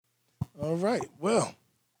All right. Well,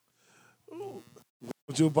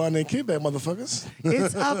 with your partner and kickback, motherfuckers.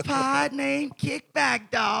 It's a pod named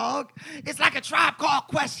Kickback, dog. It's like a Tribe Called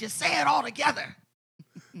Question. Say it all together.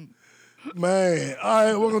 Man, all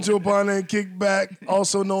right, welcome to a partner and kickback,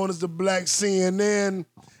 also known as the Black CNN,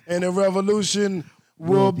 and the revolution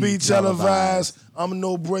will be televised. I'm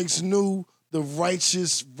No Breaks New, the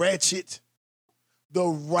righteous ratchet, the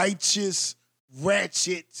righteous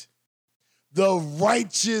ratchet, the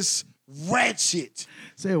righteous ratchet,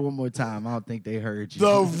 Say it one more time. I don't think they heard you.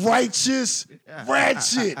 the righteous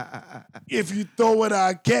ratchet. If you throw it,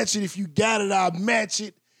 I catch it. If you got it, I match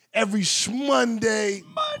it. Every Monday.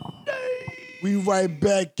 We right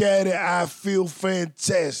back at it. I feel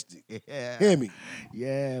fantastic. Yeah. Hear me?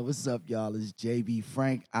 Yeah, what's up, y'all? It's JB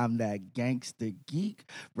Frank. I'm that gangster geek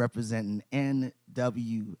representing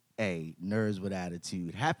NWA, Nerds with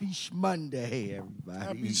Attitude. Happy Monday, everybody.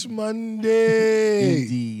 Happy Monday.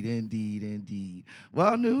 Indeed.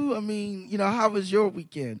 Well, how was your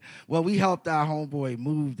weekend? Well, we helped our homeboy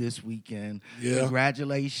move this weekend. Yeah.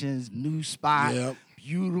 Congratulations, new spot. Yep.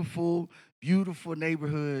 Beautiful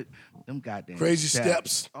neighborhood. Them goddamn Crazy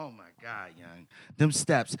steps. Oh my God, young. Them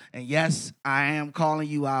steps. And yes, I am calling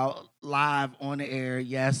you out live on the air.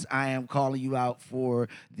 Yes, I am calling you out for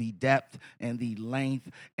the depth and the length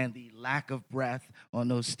and the lack of breath on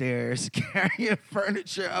those stairs, carrying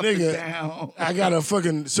furniture up and down. I got a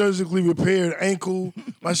fucking surgically repaired ankle.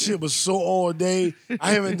 My shit was sore all day.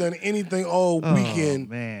 I haven't done anything all weekend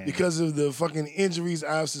because of the fucking injuries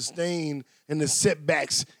I've sustained and the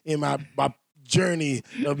setbacks in my journey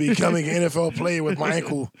of becoming an NFL player with my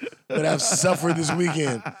ankle that I've suffered this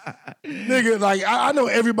weekend. Nigga, like, I know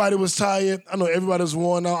everybody was tired. I know everybody was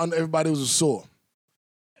worn out. I know everybody was sore.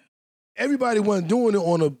 Everybody wasn't doing it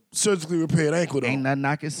on a surgically repaired ankle, though. Ain't nothing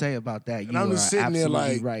I can say about that. And I'm just sitting there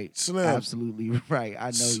like, right. Slim. Absolutely right.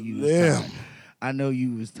 I know you was tired. I know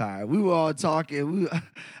you was tired. We were all talking.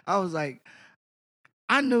 I was like,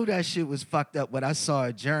 I knew that shit was fucked up when I saw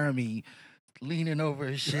Jeremy leaning over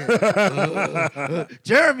his shit.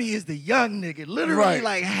 Jeremy is the young nigga, literally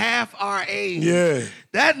like half our age. Yeah.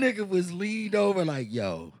 That nigga was leaned over like,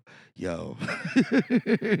 yo. Let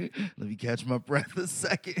me catch my breath a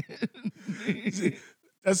second.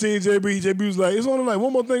 I seen JB. JB was like, it's only like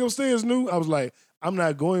one more thing upstairs, new. I was like, I'm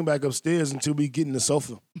not going back upstairs until we get in the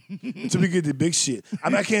sofa. Until we get the big shit.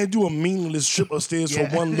 I can't do a meaningless trip upstairs for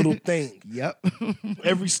one little thing. Yep.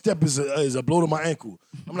 Every step is a blow to my ankle.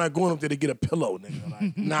 I'm not going up there to get a pillow, nigga.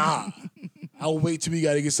 Like, nah. I'll wait till we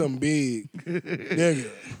got to get something big.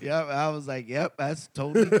 Nigga. Yep. I was like, yep, that's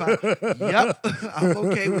totally fine. Yep. I'm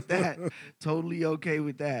okay with that. Totally okay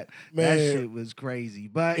with that. Man, that shit was crazy.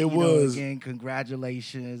 But again,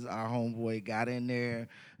 congratulations. Our homeboy got in there.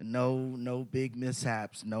 No big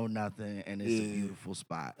mishaps, no nothing, and it's a beautiful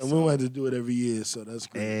spot. And we don't have to do it every year, so that's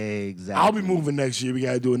great. Exactly. I'll be moving next year. We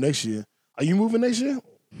got to do it next year. Are you moving next year?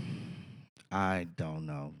 I don't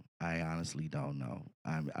know. I honestly don't know.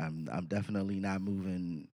 I'm definitely not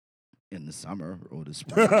moving in the summer or the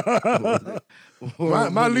spring.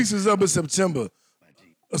 My lease is up in September.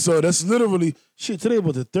 So that's literally, today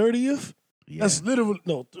was the 30th? Yeah. That's literally,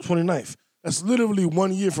 29th. That's literally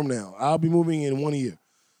 1 year from now. I'll be moving in 1 year.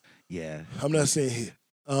 Yeah. I'm not saying here.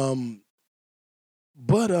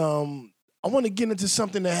 But I want to get into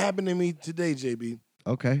something that happened to me today, JB.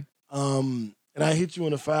 Okay. And I hit you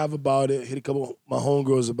on the 5 about it, hit a couple of my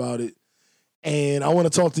homegirls about it, and I want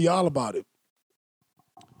to talk to y'all about it.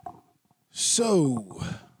 So,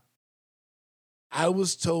 I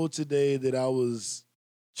was told today that I was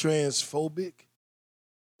transphobic,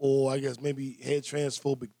 or I guess maybe had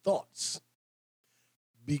transphobic thoughts,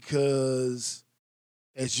 because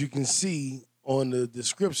as you can see on the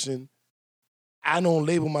description, I don't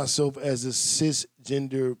label myself as a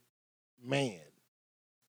cisgender man.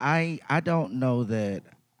 I don't know that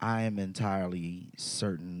I am entirely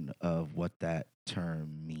certain of what that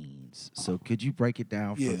term means. So could you break it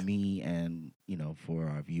down for me and, for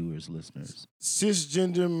our viewers, listeners?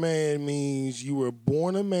 Cisgender man means you were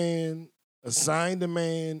born a man, assigned a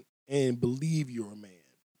man, and believe you're a man.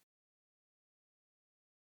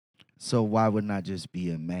 So why wouldn't I just be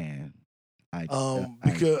a man?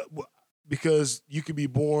 Because you could be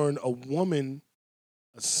born a woman,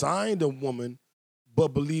 assigned a woman,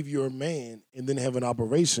 but believe you're a man, and then have an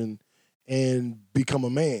operation and become a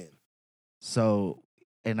man. So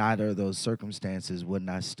in either of those circumstances, wouldn't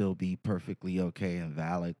I still be perfectly okay and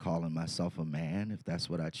valid calling myself a man if that's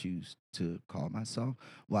what I choose to call myself?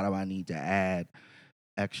 Why do I need to add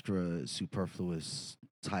extra superfluous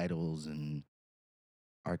titles and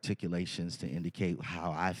articulations to indicate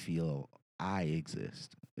how I feel I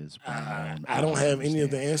exist. Is what I I don't have any of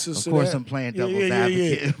the understand. answers Of to course, that. I'm playing devil's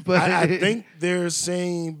advocate, but I think they're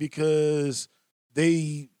saying because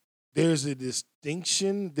there's a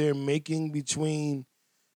distinction they're making between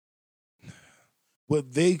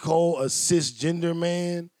what they call a cisgender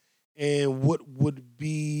man and what would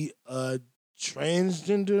be a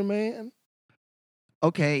transgender man.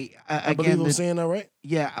 okay. I believe I'm saying that right.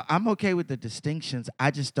 Yeah, I'm okay with the distinctions.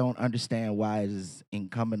 I just don't understand why it is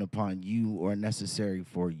incumbent upon you or necessary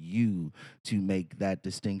for you to make that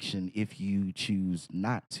distinction if you choose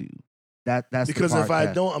not to. That's the Because if part I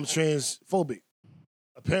that don't, I'm transphobic.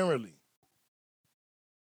 Apparently.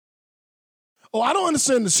 Oh, I don't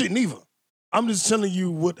understand the shit neither. I'm just telling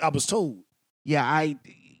you what I was told. yeah, I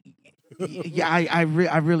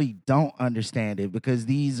really don't understand it because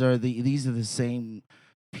these are the same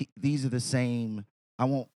these are the same I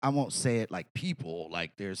won't say it like people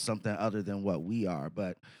like there's something other than what we are,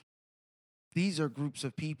 but these are groups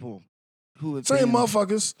of people who have Same been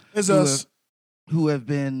motherfuckers as who have us. who have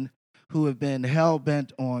been who have been hell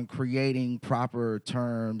bent on creating proper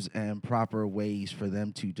terms and proper ways for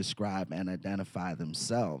them to describe and identify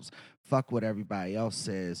themselves. Fuck what everybody else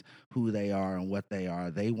says who they are and what they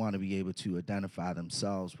are. They want to be able to identify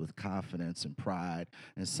themselves with confidence and pride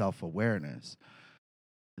and self-awareness.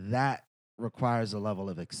 That requires a level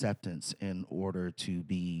of acceptance in order to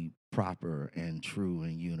be proper and true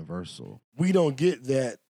and universal. We don't get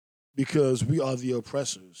that because we are the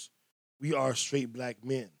oppressors. We are straight black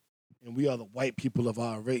men, and we are the white people of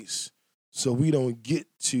our race. So we don't get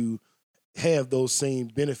to have those same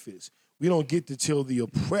benefits. We don't get to tell the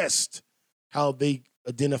oppressed how they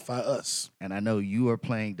identify us. And I know you are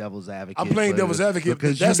playing devil's advocate. I'm playing devil's advocate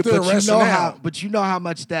because that's you, the rationale. But you know how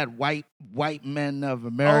much that white men of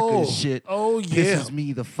America shit pisses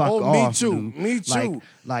me the fuck off. Me too. Dude. Me too.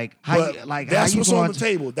 That's what's on the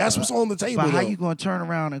table. That's what's on the table. But how you gonna turn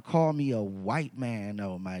around and call me a white man,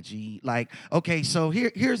 though, my G? Like, okay, so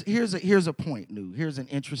here's a point, New. Here's an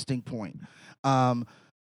interesting point. What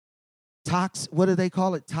do they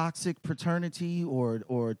call it? Toxic paternity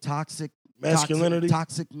or toxic masculinity.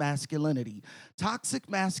 Toxic masculinity. Toxic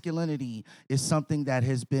masculinity is something that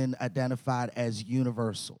has been identified as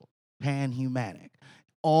universal, panhumanic.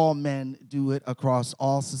 All men do it across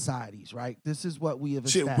all societies, right? This is what we have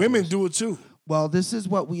established. Women do it too. Well, this is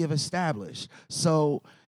what we have established. So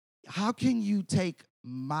how can you take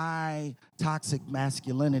my toxic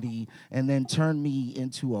masculinity and then turn me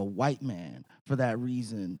into a white man for that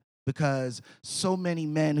reason? Because so many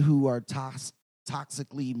men who are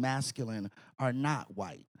toxically masculine are not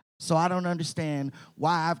white. So I don't understand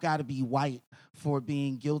why I've got to be white for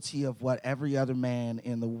being guilty of what every other man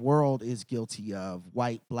in the world is guilty of: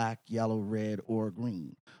 white, black, yellow, red, or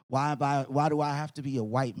green. Why do I have to be a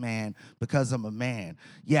white man because I'm a man?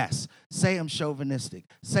 Yes, say I'm chauvinistic.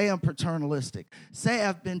 Say I'm paternalistic. Say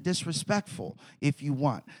I've been disrespectful if you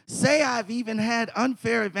want. Say I've even had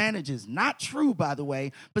unfair advantages. Not true, by the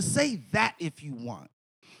way, but say that if you want.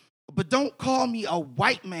 But don't call me a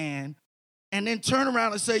white man and then turn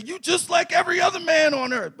around and say, you just like every other man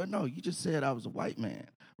on earth. But no, you just said I was a white man,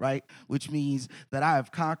 right? Which means that I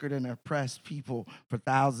have conquered and oppressed people for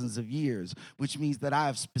thousands of years, which means that I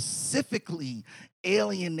have specifically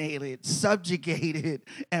alienated, subjugated,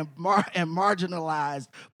 and marginalized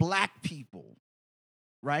black people,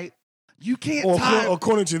 right? You can't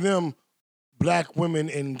according to them, black women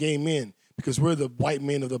and gay men, because we're the white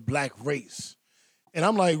men of the black race. And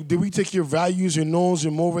I'm like, did we take your values, your norms,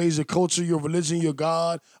 your mores, your culture, your religion, your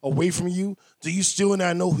God away from you? Do you still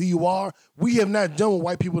not know who you are? We have not done what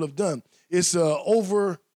white people have done. It's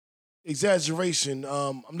over exaggeration.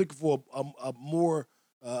 I'm looking for a more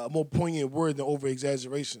poignant word than over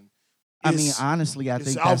exaggeration. I mean, honestly, I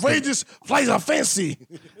think that's outrageous. Flights are fancy.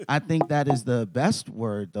 I think that is the best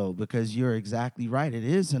word, though, because you're exactly right. It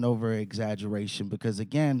is an over exaggeration because,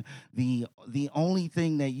 again, the only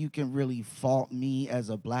thing that you can really fault me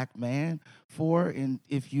as a black man for, and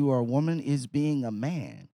if you are a woman, is being a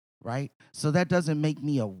man. Right? So that doesn't make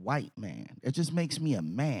me a white man. It just makes me a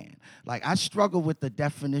man. Like, I struggle with the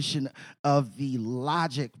definition of the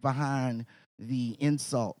logic behind the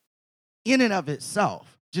insult in and of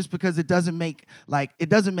itself, just because it doesn't make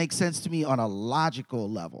sense to me on a logical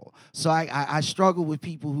level. So I struggle with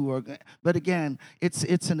people who are, but again,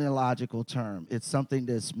 it's an illogical term. It's something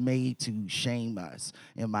that's made to shame us,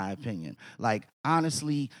 in my opinion. Like,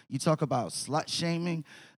 honestly, you talk about slut shaming,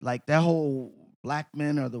 like that whole black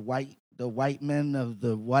men or the white men of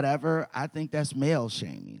the whatever, I think that's male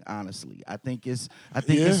shaming, honestly. I think it's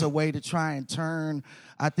a way to try and turn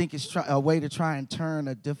a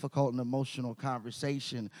difficult and emotional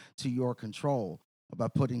conversation to your control.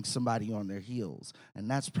 about putting somebody on their heels. And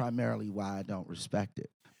that's primarily why I don't respect it.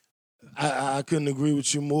 I couldn't agree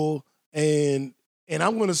with you more. And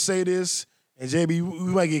I'm gonna say this, and JB,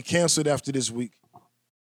 we might get canceled after this week.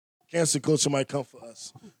 Cancel culture might come for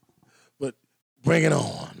us. But bring it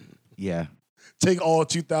on. Yeah. Take all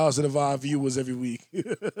 2,000 of our viewers every week.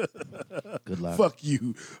 Good luck. Fuck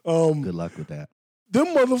you. Good luck with that. Them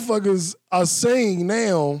motherfuckers are saying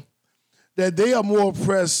now that they are more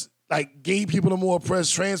oppressed, like gay people are more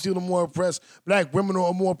oppressed, trans people are more oppressed, black women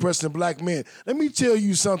are more oppressed than black men. Let me tell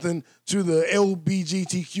you something to the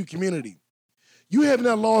LGBTQ community. You have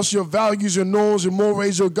not lost your values, your norms, your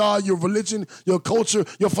mores, your God, your religion, your culture,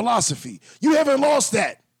 your philosophy. You haven't lost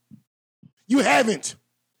that. You haven't.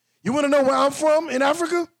 You want to know where I'm from in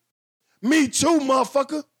Africa? Me too,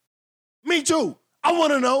 motherfucker. Me too. I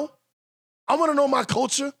want to know. I want to know my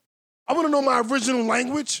culture. I want to know my original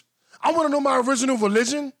language. I want to know my original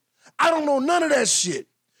religion. I don't know none of that shit.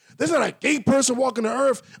 There's not a gay person walking the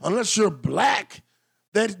earth unless you're black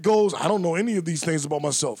that goes, I don't know any of these things about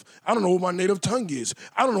myself. I don't know what my native tongue is.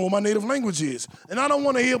 I don't know what my native language is. And I don't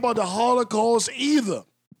want to hear about the Holocaust either.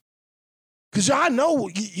 Because y'all know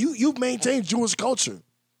you've maintained Jewish culture.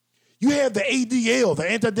 You have the ADL, the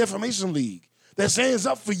Anti-Defamation League, that stands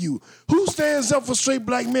up for you. Who stands up for straight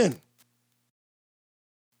black men?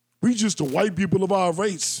 We just the white people of our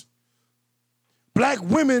race. Black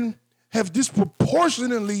women have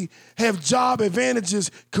disproportionately have job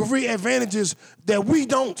advantages, career advantages that we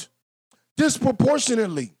don't.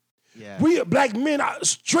 Disproportionately. Yeah. We black men,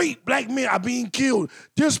 straight black men are being killed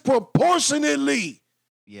disproportionately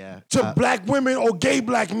to black women or gay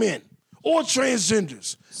black men or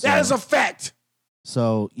transgenders. That is a fact.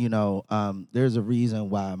 So, there's a reason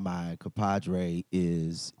why my compadre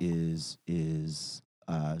is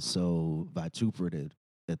so vituperative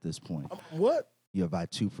at this point. What? You're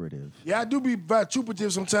vituperative. Yeah, I do be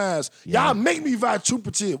vituperative sometimes. Yeah. Y'all make me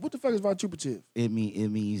vituperative. What the fuck is vituperative? It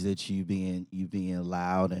means that you being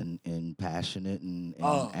loud and passionate and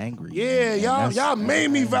angry. Yeah, y'all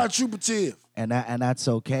made me vituperative. And that's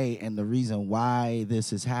okay. And the reason why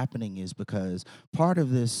this is happening is because part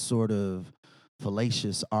of this sort of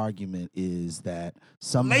fallacious argument is that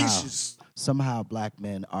somehow black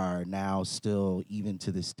men are now still, even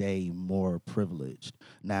to this day, more privileged.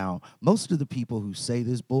 Now, most of the people who say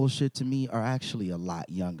this bullshit to me are actually a lot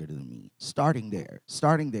younger than me. Starting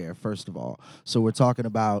there, first of all. So we're talking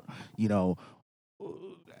about,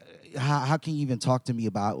 how can you even talk to me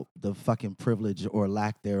about the fucking privilege or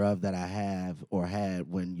lack thereof that I have or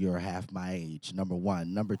had when you're half my age? Number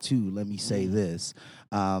one. Number two, let me say this.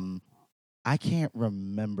 I can't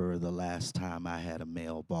remember the last time I had a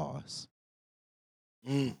male boss.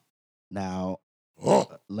 Now,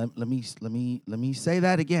 let me say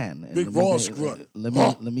that again. Big boss grunt. Let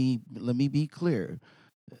me be clear.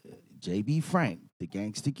 JB Frank, the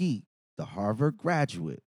gangster geek, the Harvard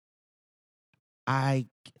graduate. I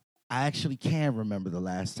actually can remember the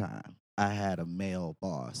last time I had a male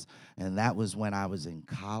boss, and that was when I was in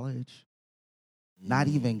college. Not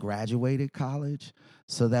even graduated college.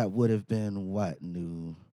 So that would have been what,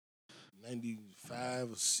 new?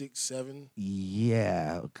 95 or 6, 7?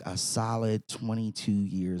 Yeah, a solid 22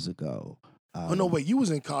 years ago. Oh, no, wait, you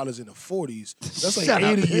was in college in the 40s. That's like Shut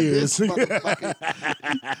 80 up, years.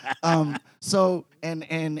 So, and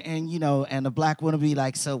the black one will be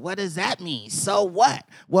like, so what does that mean? So what?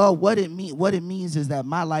 Well, what it means is that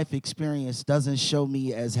my life experience doesn't show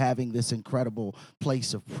me as having this incredible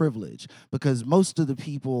place of privilege, because most of the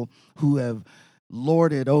people who have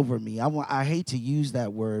lorded over me, I hate to use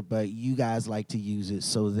that word, but you guys like to use it,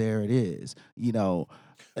 so there it is.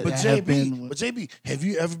 But JB, have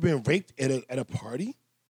you ever been raped at a party?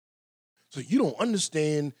 So you don't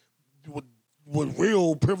understand what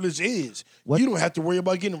real privilege is. You don't have to worry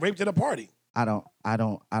about getting raped at a party. I don't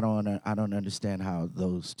understand how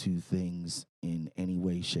those two things in any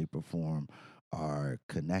way, shape, or form are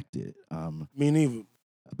connected. Me neither.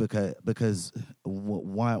 Because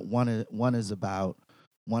one is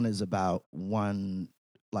about one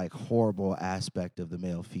like horrible aspect of the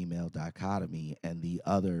male-female dichotomy, and the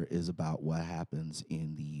other is about what happens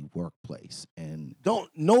in the workplace. And don't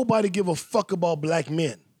nobody give a fuck about black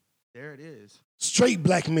men. There it is. Straight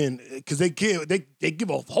black men, because they give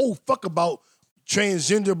a whole fuck about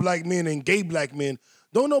transgender black men and gay black men.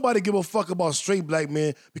 Don't nobody give a fuck about straight black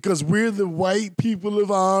men, because we're the white people of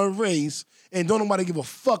our race, and don't nobody give a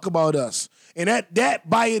fuck about us. And that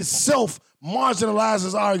by itself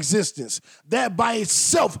marginalizes our existence. That by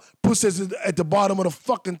itself puts us at the bottom of the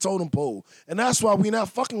fucking totem pole. And that's why we not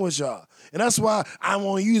fucking with y'all. And that's why I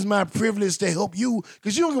want to use my privilege to help you,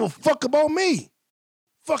 because you don't give a fuck about me.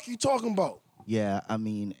 Fuck you talking about? Yeah, I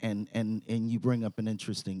mean, and you bring up an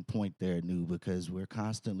interesting point there, Nu, because we're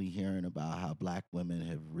constantly hearing about how black women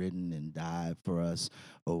have ridden and died for us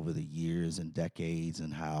over the years and decades,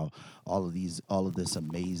 and how all of this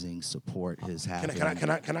amazing support has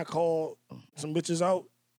happened. Can I call some bitches out?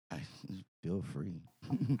 I, feel free.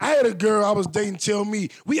 I had a girl I was dating tell me,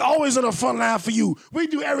 we always on the front line for you. We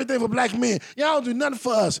do everything for black men. Y'all don't do nothing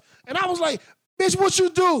for us. And I was like, bitch, what you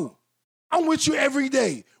do? I'm with you every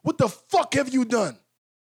day. What the fuck have you done?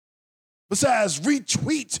 Besides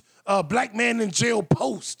retweet a black man in jail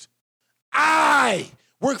post. I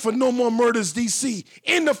work for No More Murders DC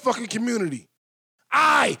in the fucking community.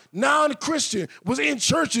 I, non-Christian, was in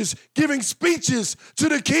churches giving speeches to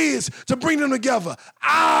the kids to bring them together.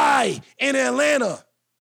 I, in Atlanta,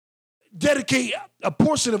 dedicate a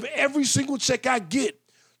portion of every single check I get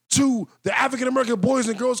to the African American Boys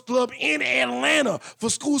and Girls Club in Atlanta for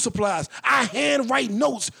school supplies. I handwrite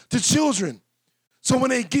notes to children. So when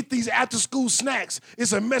they get these after-school snacks,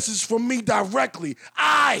 it's a message from me directly.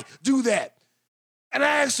 I do that. And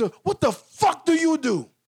I asked her, what the fuck do you do?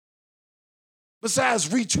 Besides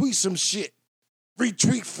retweet some shit.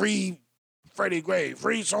 Retweet free Freddie Gray,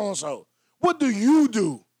 free so-and-so. What do you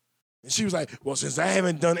do? And she was like, well, since I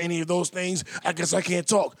haven't done any of those things, I guess I can't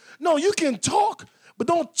talk. No, you can talk, but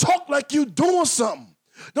don't talk like you doing something.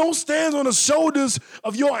 Don't stand on the shoulders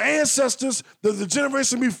of your ancestors, the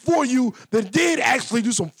generation before you that did actually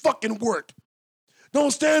do some fucking work. Don't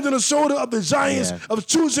stand on the shoulder of the giants of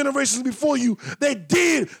 2 generations before you that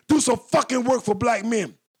did do some fucking work for black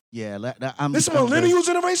men. Yeah, this millennial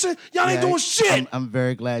generation, y'all ain't doing shit. I'm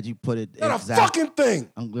very glad you put it. Not a fucking thing.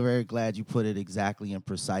 I'm very glad you put it exactly and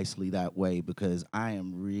precisely that way, because I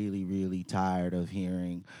am really, really tired of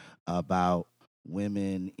hearing about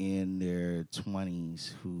women in their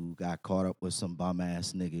 20s who got caught up with some bum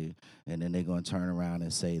ass nigga, and then they're gonna turn around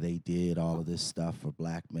and say they did all of this stuff for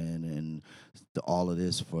black men and all of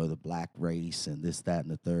this for the black race and this, that,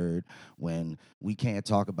 and the third, when we can't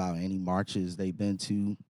talk about any marches they've been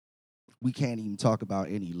to. We can't even talk about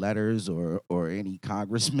any letters or any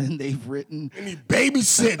congressmen they've written. Any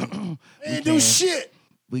babysitting. They ain't do shit.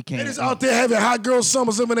 We can't. They just out there having hot girl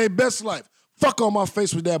summers living their best life. Fuck on my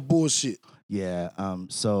face with that bullshit. Yeah.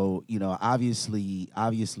 So obviously,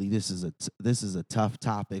 this is a tough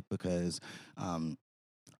topic, because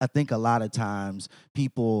I think a lot of times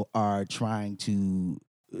people are trying to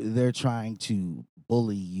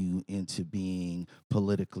bully you into being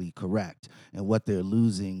politically correct. And what they're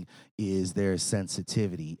losing is their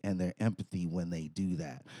sensitivity and their empathy when they do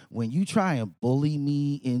that. When you try and bully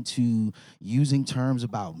me into using terms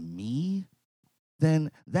about me,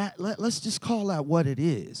 then let's just call that what it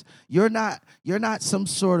is. You're not some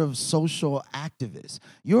sort of social activist.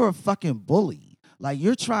 You're a fucking bully. Like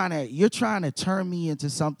you're trying to turn me into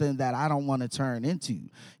something that I don't want to turn into.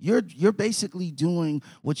 You're basically doing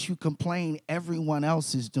what you complain everyone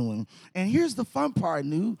else is doing. And here's the fun part,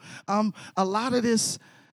 Nu. A lot of this,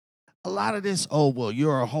 oh well,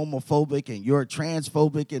 you're a homophobic and you're a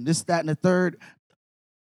transphobic and this, that, and the third.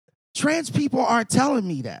 Trans people aren't telling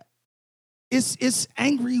me that. It's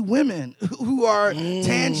angry women who are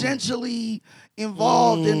tangentially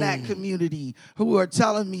involved in that community who are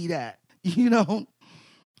telling me that.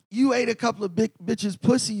 You ate a couple of big bitches'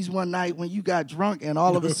 pussies one night when you got drunk, and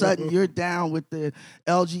all of a sudden you're down with the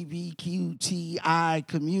LGBTQI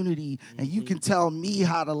community, and you can tell me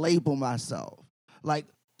how to label myself. Like,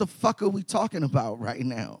 the fuck are we talking about right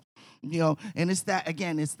now? And it's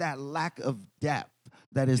that lack of depth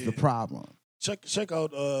that is the problem. Check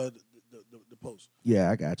out the post.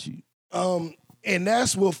 Yeah, I got you. And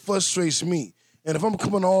that's what frustrates me. And if I'm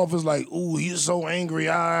coming off as like, ooh, he's so angry,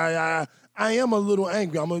 I am a little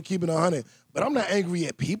angry. I'm gonna keep it 100, but I'm not angry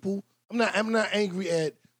at people. I'm not angry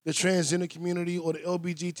at the transgender community or the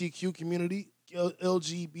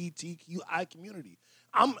LGBTQI community.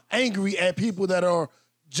 I'm angry at people that are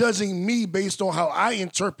judging me based on how I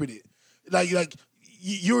interpret it. Like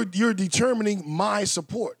you're determining my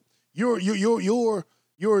support. You're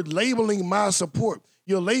labeling my support.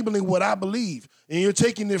 You're labeling what I believe, and you're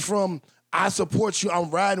taking it from I support you, I'm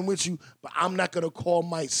riding with you, but I'm not gonna call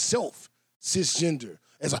myself cisgender.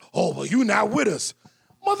 It's like, oh, well, you're not with us.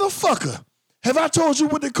 Motherfucker, have I told you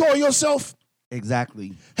what to call yourself?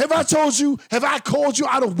 Exactly. Have I called you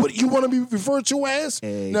out of what you want to be referred to as?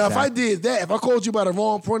 Exactly. Now, if I did that, if I called you by the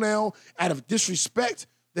wrong pronoun out of disrespect,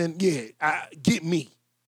 then yeah, get me.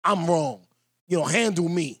 I'm wrong. Handle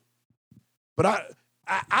me. But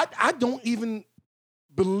I don't even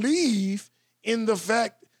believe in the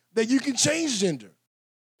fact that you can change gender.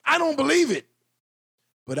 I don't believe it.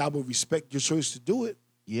 But I will respect your choice to do it.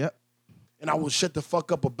 Yep. And I will shut the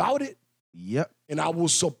fuck up about it. Yep. And I will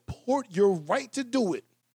support your right to do it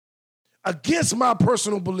against my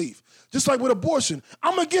personal belief. Just like with abortion.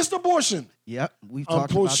 I'm against abortion. Yep. I'm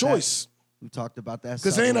pro-choice. We've talked about that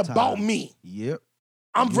because it ain't about me. Yep.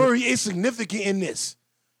 I'm very insignificant in this.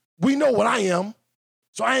 We know what I am,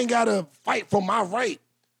 so I ain't got to fight for my right.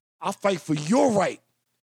 I'll fight for your right.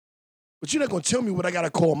 But you're not going to tell me what I got to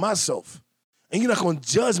call myself. And you're not going to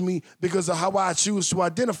judge me because of how I choose to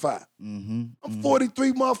identify. I'm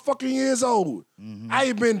 43 motherfucking years old. I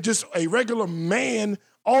ain't been just a regular man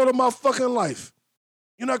all of my fucking life.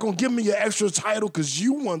 You're not going to give me your extra title because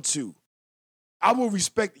you want to. I will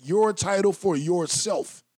respect your title for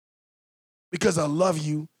yourself because I love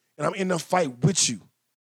you and I'm in the fight with you.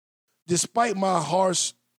 Despite my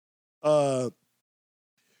harsh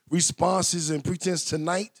responses and pretense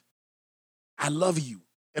tonight, I love you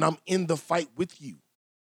and I'm in the fight with you.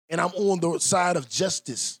 And I'm on the side of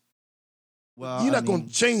justice. Well, you're not going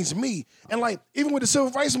to change me. And like, even with the civil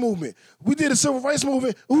rights movement, we did a civil rights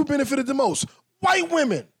movement. Who benefited the most? White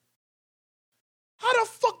women. How the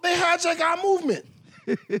fuck they hijack our movement?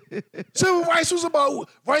 Civil rights was about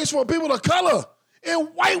rights for people of color, and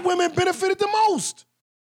white women benefited the most.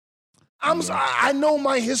 I know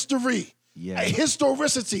my history,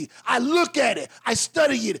 historicity. I look at it, I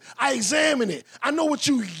study it, I examine it. I know what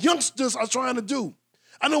you youngsters are trying to do.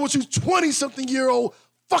 I know what you 20-something-year-old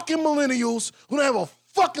fucking millennials who don't have a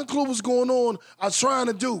fucking clue what's going on are trying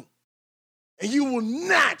to do. And you will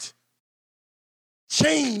not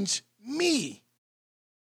change me.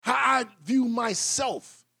 How I view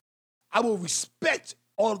myself. I will respect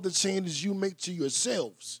all of the changes you make to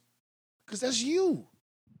yourselves. Because that's you.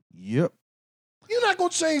 Yep. You're not going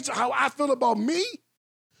to change how I feel about me.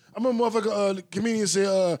 I remember a motherfucker comedian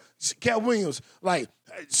said, Cat Williams, like,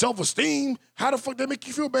 self-esteem, how the fuck that make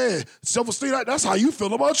you feel bad? Self-esteem, that's how you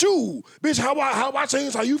feel about you. Bitch, how I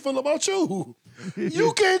change how you feel about you?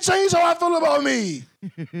 You can't change how I feel about me.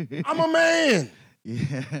 I'm a man.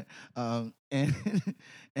 Yeah.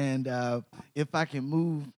 And if I can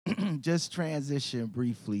move, just transition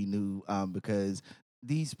briefly, New, because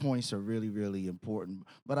these points are really, really important.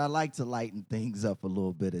 But I like to lighten things up a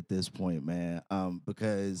little bit at this point, man,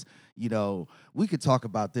 because, you know, we could talk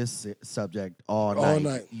about this subject all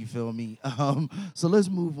night. You feel me? So let's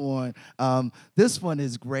move on. This one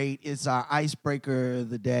is great. It's our icebreaker of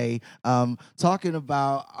the day. Talking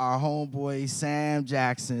about our homeboy Samuel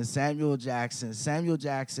Jackson. Samuel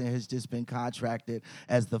Jackson has just been contracted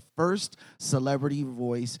as the first celebrity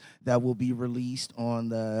voice that will be released on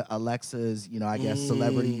the Alexa's, I guess,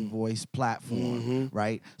 celebrity voice platform,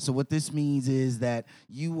 right? So what this means is that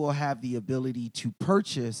you will have the ability to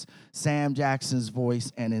purchase Sam Jackson's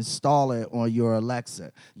voice and install it on your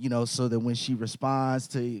Alexa, so that when she responds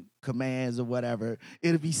to commands or whatever,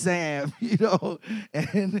 it'll be Sam,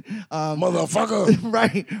 and motherfucker.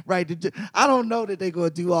 Right. I don't know that they're gonna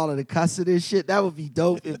do all of the cussing and shit. That would be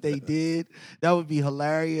dope if they did. That would be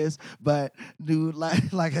hilarious. But dude,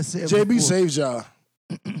 like I said, JB saved y'all.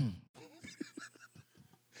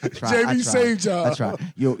 JB saved y'all. That's right.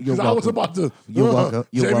 You're welcome. I was about to. You're welcome.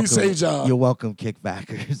 JB saved y'all. You're welcome,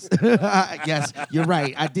 kickbackers. Yes, you're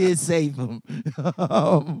right. I did save him.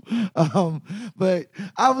 But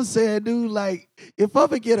I was saying, dude, like, if I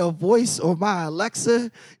ever get a voice on my Alexa,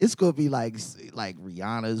 it's gonna be like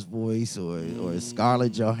Rihanna's voice or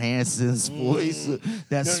Scarlett Johansson's voice.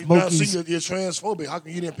 That's Smokey's. You're transphobic. How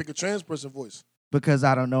come you didn't pick a trans person voice? Because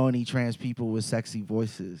I don't know any trans people with sexy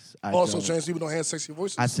voices. Trans people don't have sexy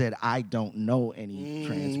voices? I said I don't know any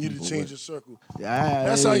trans people. You need to change your circle.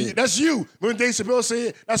 That's you. When Dave Chappelle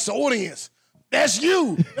said, that's the audience. That's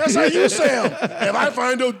you. That's how you sound. If I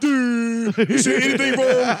find out, dude, you said anything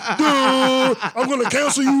wrong, dude, I'm going to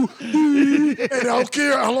cancel you, dude, and I don't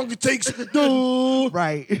care how long it takes, dude.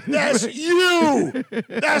 Right. That's you.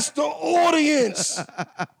 That's the audience.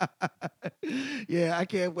 Yeah, I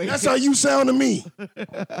can't wait. That's how you sound to me.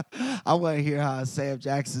 I want to hear how Sam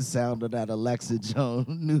Jackson sounded at Alexa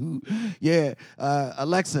Jones. Yeah,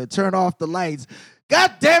 Alexa, turn off the lights.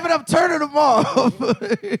 God damn it, I'm turning them off.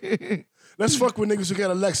 Let's fuck with niggas who got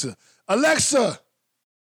Alexa. Alexa,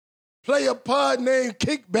 play a pod named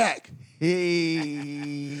Kickback.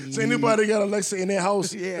 Hey. So anybody got Alexa in their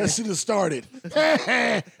house, that shit has started.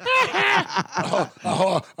 I'm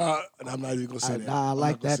not even gonna say that. Nah, I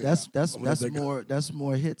like that. That's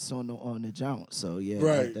more hits on the jump. So yeah.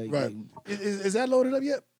 Right. Is that loaded up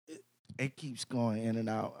yet? It keeps going in and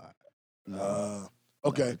out.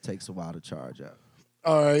 Okay. It takes a while to charge up.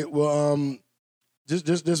 All right. Well,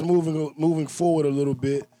 just moving forward a little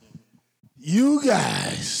bit. You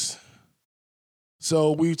guys.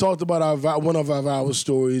 So we talked about one of our viral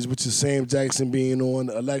stories, which is Sam Jackson being on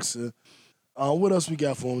Alexa. What else we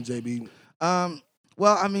got for him, JB?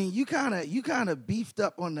 Well, I mean, you kind of beefed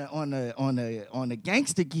up on the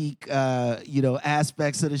gangster geek,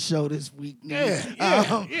 aspects of the show this week.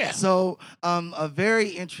 Yeah. So, a very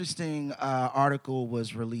interesting article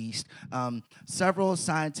was released. Several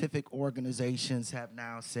scientific organizations have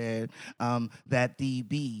now said that the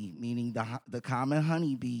bee, meaning the common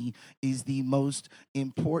honeybee, is the most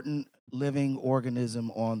important living organism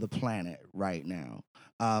on the planet right now.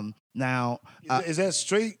 Is that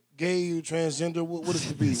straight, gay, transgender? What is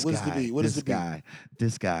the B? What is the B? What is the B?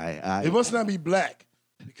 This guy. It must not be black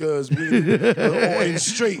because or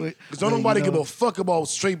straight. Because don't nobody give a fuck about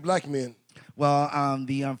straight black men. Well,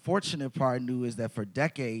 the unfortunate part, New, is that for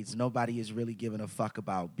decades nobody has really given a fuck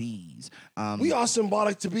about bees. We are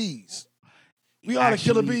symbolic to bees. We are the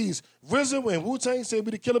killer bees. RZA and Wu-Tang said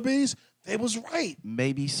we the killer bees. They was right.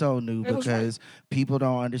 Maybe so, New, because people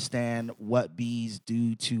don't understand what bees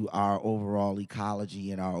do to our overall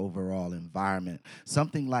ecology and our overall environment.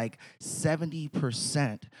 Something like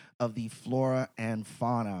 70% of the flora and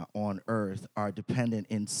fauna on Earth are dependent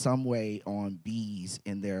in some way on bees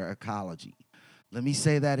in their ecology. Let me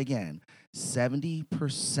say that again.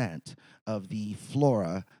 70% of the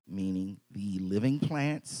flora, meaning the living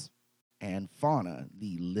plants, and fauna,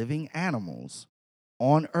 the living animals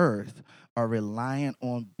on Earth, are reliant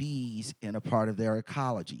on bees in a part of their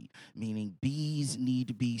ecology, meaning bees need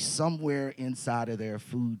to be somewhere inside of their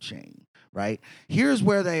food chain, right? Here's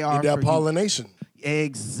where they are. That pollination.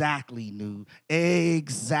 Exactly, New.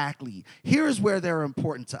 Exactly. Here's where they're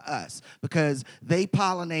important to us because they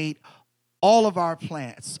pollinate all of our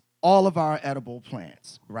plants, all of our edible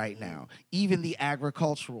plants right now, even the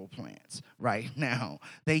agricultural plants right now.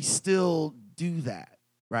 They still do that,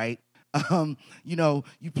 right?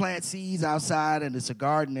 You plant seeds outside and it's a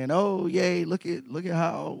garden, and oh yay, look at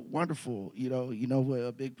how wonderful. What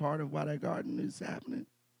a big part of why that garden is happening?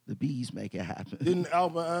 The bees make it happen. Didn't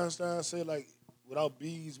Albert Einstein say like without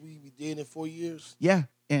bees we be dead in 4 years? Yeah.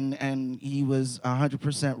 And he was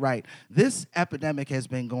 100% right. This epidemic has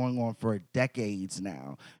been going on for decades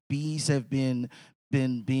now. Bees have been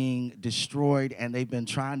being destroyed, and they've been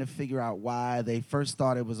trying to figure out why. They first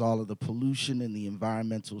thought it was all of the pollution and the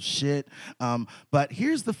environmental shit. But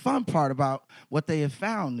here's the fun part about what they have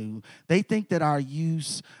found, New. They think that our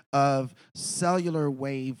use of cellular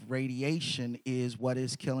wave radiation is what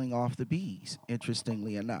is killing off the bees,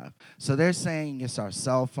 interestingly enough. So they're saying it's our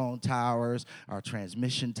cell phone towers, our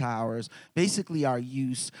transmission towers, basically our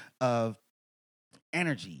use of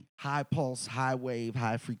energy, high pulse, high wave,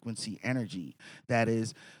 high frequency energy that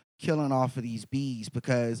is killing off of these bees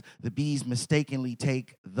because the bees mistakenly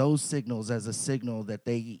take those signals as a signal that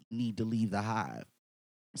they need to leave the hive.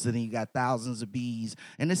 So then you got thousands of bees,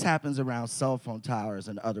 and this happens around cell phone towers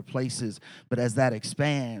and other places. But as that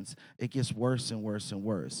expands, it gets worse and worse and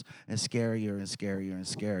worse, and scarier and scarier and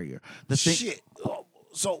scarier. Shit.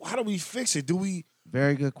 So how do we fix it?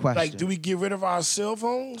 Very good question. Like, do we get rid of our cell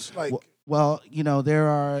phones? Like, well, there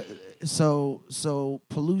are so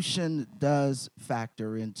pollution does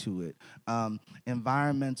factor into it.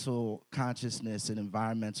 Environmental consciousness and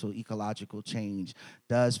environmental ecological change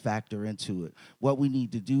does factor into it. What we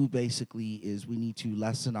need to do basically is we need to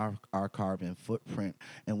lessen our carbon footprint,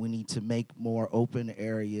 and we need to make more open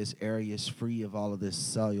areas free of all of this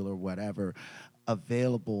cellular whatever,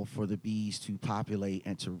 available for the bees to populate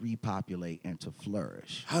and to repopulate and to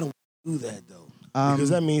flourish. How do we do that though? Because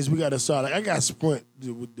that means we got to start. Like, I got Sprint,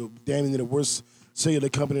 the damn near the worst cellular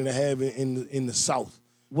company to have in the South.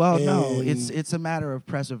 Well, no, it's a matter of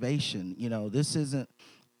preservation. This isn't.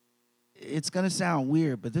 It's going to sound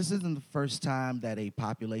weird, but this isn't the first time that a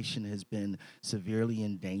population has been severely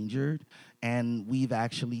endangered, and we've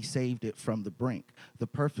actually saved it from the brink. The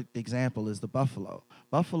perfect example is the buffalo.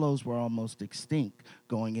 Buffaloes were almost extinct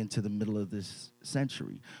going into the middle of this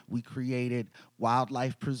century. We created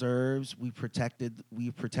wildlife preserves. We protected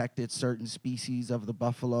certain species of the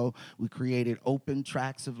buffalo. We created open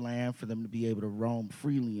tracts of land for them to be able to roam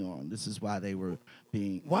freely on. This is why they were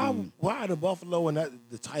being. Why the buffalo and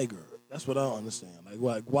the tiger? That's what I don't understand.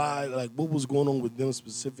 Like why? Like what was going on with them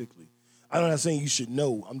specifically? I'm not saying you should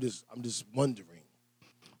know. I'm just wondering.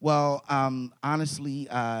 Well, honestly,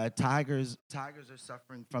 tigers are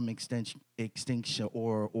suffering from extinction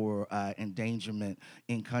or endangerment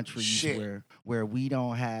in countries where we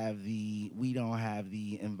don't have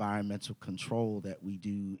the environmental control that we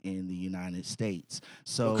do in the United States.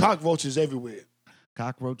 So cockroaches everywhere.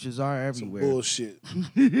 Cockroaches are everywhere. Some bullshit.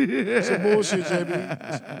 Some bullshit,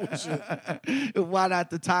 JB. Some bullshit. Why not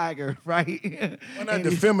the tiger, right? Why not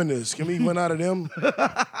the feminists? Can we run out of them?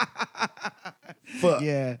 Fuck.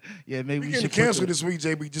 Yeah, maybe We we getting should put canceled this week,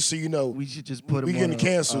 JB. Just so you know, we should just put we them on getting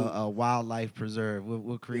canceled. a wildlife preserve.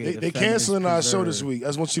 We'll create They a feminist canceling our show this preserve. week. I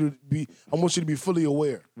just want you to be. I want you to be fully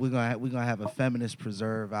aware. We're gonna have a feminist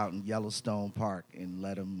preserve out in Yellowstone Park and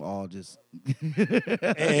let them all just.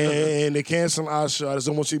 And they canceling our show. I just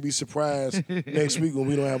don't want you to be surprised next week when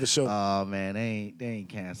we don't have a show. Oh man, they ain't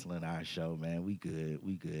canceling our show, man. We good.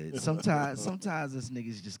 Sometimes us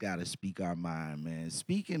niggas just gotta speak our mind, man.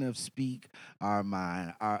 Speaking of speak our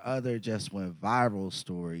mind, our other just went viral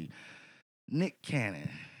story. Nick Cannon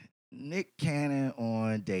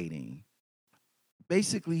on dating.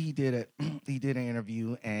 Basically, he did an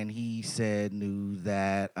interview and he knew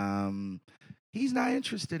that he's not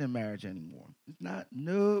interested in marriage anymore. It's not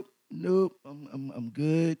nope. I'm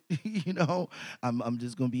good. You know, I'm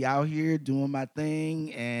just gonna be out here doing my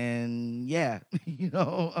thing, and yeah, you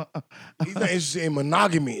know. He's not interested in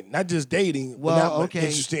monogamy, not just dating. Well, but not okay.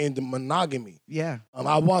 interested in the monogamy. Yeah.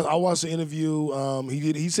 I watched the interview.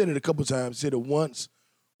 He said it a couple times. He said it once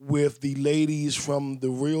with the ladies from the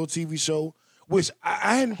Real TV show, which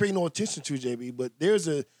I hadn't paid no attention to, JB. But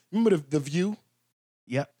remember the View?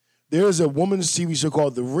 Yep. There's a woman's TV show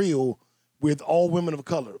called The Real with all women of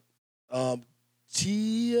color.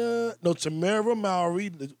 Tamara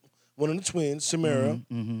Mowry, one of the twins, Tamara.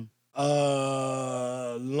 Mm-hmm.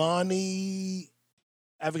 Lonnie,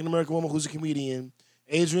 African American woman who's a comedian.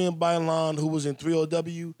 Adrienne Bailon, who was in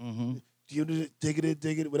 3LW. Mm-hmm.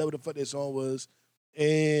 Dig it, whatever the fuck that song was.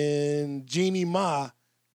 And Jeannie Ma,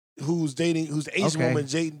 who's the Asian woman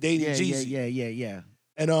dating Jeezy. Yeah.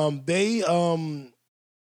 And they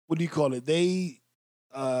what do you call it? They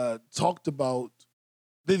talked about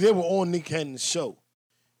they were on Nick Cannon's show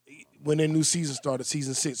when their new season started,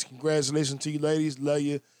 season 6. Congratulations to you ladies, love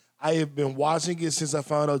you. I have been watching it since I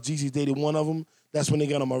found out Jeezy dated one of them. That's when they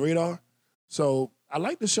got on my radar. So I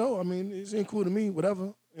like the show. I mean, it's cool to me,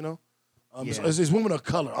 whatever, you know. It's women of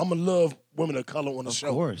color. I'm going to love women of color on the show.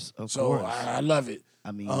 Of course. I love it.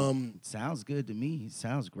 I mean, it sounds good to me. It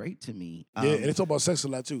sounds great to me. Yeah, and they talk about sex a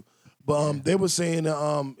lot too. But they were saying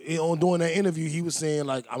during that interview, he was saying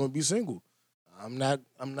like, I'm gonna be single. I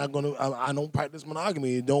don't practice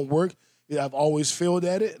monogamy. It don't work. I've always failed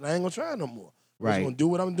at it, and I ain't gonna try it no more. Right. I'm gonna do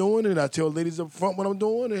what I'm doing, and I tell ladies up front what I'm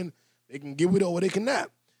doing, and they can get with it or they can not.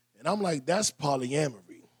 And I'm like, that's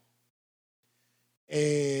polyamory.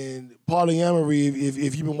 And polyamory,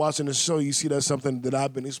 if you've been watching the show, you see that's something that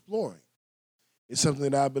I've been exploring. It's something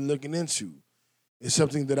that I've been looking into. It's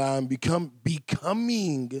something that I'm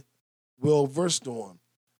becoming well versed on.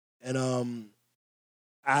 And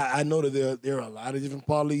I know that there are a lot of different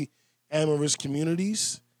polyamorous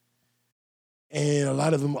communities, and a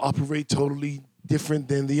lot of them operate totally different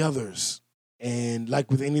than the others. And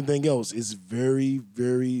like with anything else, it's very,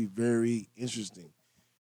 very, very interesting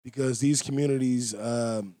because these communities,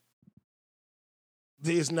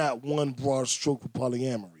 there's not one broad stroke for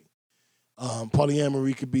polyamory.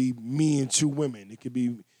 Polyamory could be me and 2 women. It could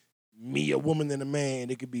be me, a woman, and a man.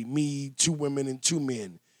 It could be me, 2 women, and 2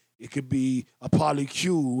 men. It could be a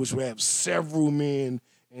polycule, which will have several men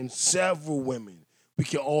and several women. We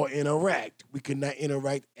can all interact. We could not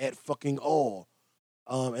interact at fucking all.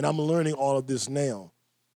 And I'm learning all of this now.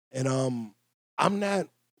 And I'm not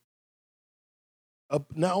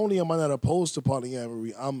only am I not opposed to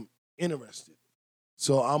polyamory, I'm interested.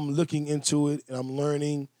 So I'm looking into it, and I'm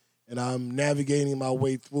learning, and I'm navigating my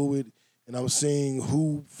way through it, and I'm seeing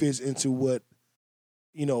who fits into what,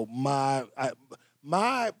 you know,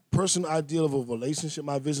 my personal ideal of a relationship,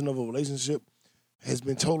 my vision of a relationship has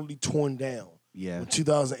been totally torn down from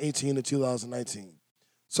 2018 to 2019.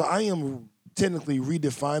 So I am technically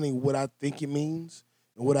redefining what I think it means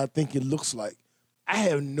and what I think it looks like. I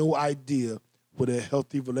have no idea what a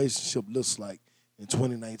healthy relationship looks like in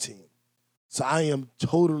 2019. So I am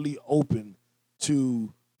totally open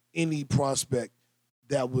to any prospect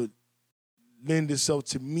that would lend itself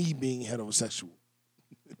to me being heterosexual.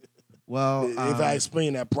 Well, if I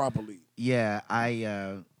explain that properly. Yeah,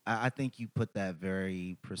 I think you put that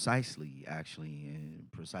very precisely, actually.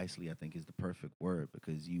 And precisely, I think, is the perfect word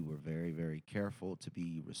because you were very, very careful to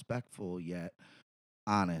be respectful yet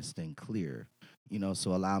honest and clear. You know,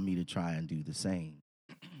 so allow me to try and do the same.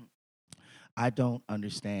 I don't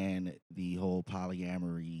understand the whole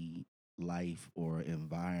polyamory life or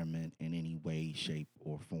environment in any way, shape,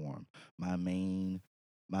 or form. My main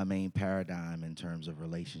paradigm in terms of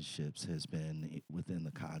relationships has been within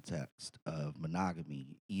the context of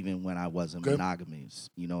monogamy, even when I wasn't monogamous.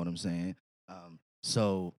 You know what I'm saying?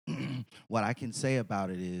 So what I can say about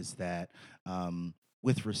it is that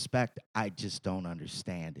with respect, I just don't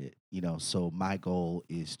understand it, So my goal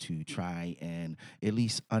is to try and at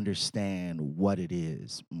least understand what it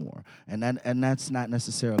is more, and that's not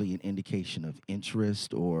necessarily an indication of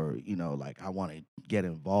interest or like I want to get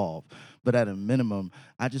involved, but at a minimum,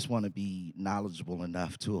 I just want to be knowledgeable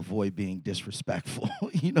enough to avoid being disrespectful.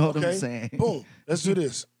 You know what I'm Okay, saying? boom. Let's do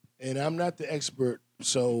this. And I'm not the expert,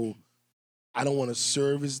 so I don't want to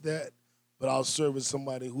serve as that, but I'll serve as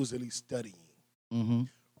somebody who's at least studying. hmm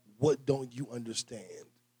What don't you understand?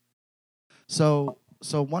 So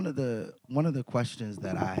one of the questions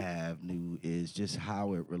that I have new is just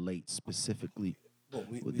how it relates specifically. Boom, Well,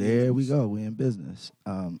 we in there we business. go. We're in business.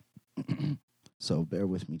 So bear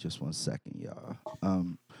with me just 1 second, y'all.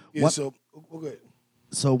 Yeah, What? so okay.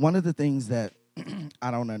 So one of the things that I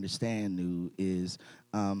don't understand, new, is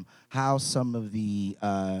how some of the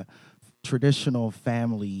traditional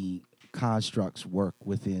family constructs work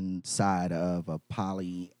within inside of a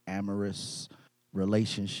polyamorous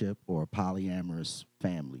relationship or a polyamorous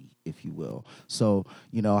family, if you will. So,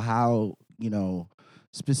 how,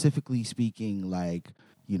 specifically speaking, like,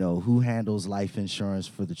 who handles life insurance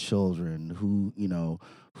for the children,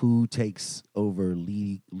 who takes over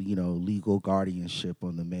legal guardianship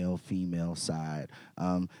on the male female side.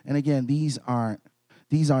 And again, these aren't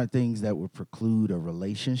things that would preclude a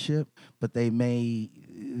relationship, but they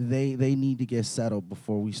need to get settled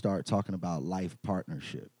before we start talking about life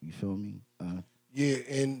partnership. You feel me? Yeah,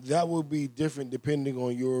 and that will be different depending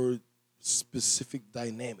on your specific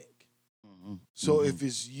dynamic. Mhm, So mhm. if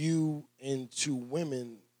it's you and two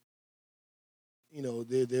women,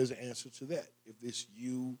 there's an answer to that. If it's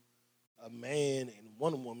you, a man, and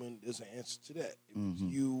one woman, there's an answer to that. If it's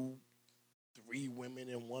Mhm. you, three women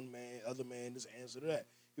and one man, other man, there's an answer to that.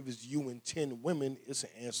 If it's you and 10 women, it's an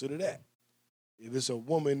answer to that. If it's a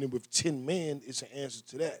woman with 10 men, it's an answer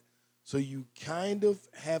to that. So you kind of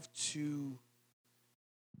have to,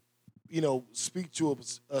 speak to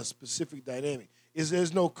a specific dynamic.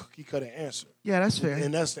 There's no cookie cutter answer, Yeah, that's fair.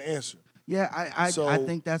 and that's the answer. Yeah, I So,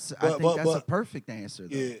 think that's I but think but that's a but perfect answer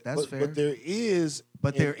though. yeah, That's but fair. there is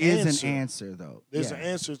But an there is an answer. answer though. There's an Yeah.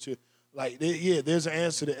 answer to there's an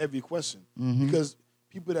answer to every question Mhm. because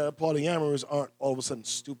people that are polyamorous aren't all of a sudden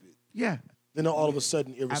stupid. Yeah. They're not all of Yeah. a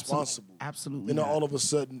sudden Absolutely. irresponsible. Absolutely They're not not. all of a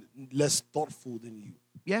sudden less thoughtful than you.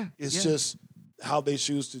 Yeah. It's Yeah. just how they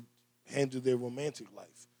choose to handle their romantic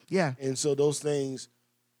life. Yeah. And so those things,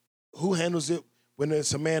 who handles it when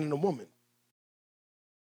it's a man and a woman?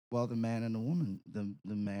 Well, the man and the woman, the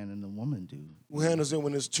man and the woman do. Who handles it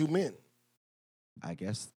when it's two men? I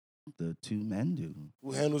guess the two men do.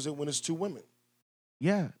 Who handles it when it's two women?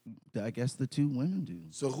 Yeah, I guess the two women do.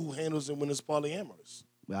 So who handles it when it's polyamorous?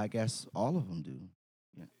 Well, I guess all of them do.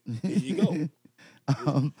 There you go. Yeah.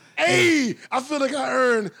 um, and Hey, I feel like I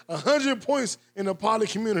earned 100 points in the poly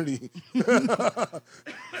community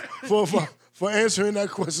for answering that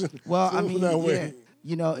question. well, I That mean, yeah, way.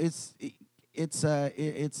 it's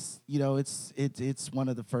one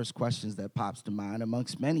of the first questions that pops to mind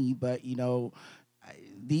amongst many. But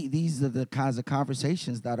these are the kinds of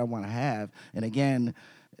conversations that I want to have. And again,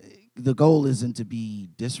 the goal isn't to be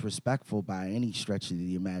disrespectful by any stretch of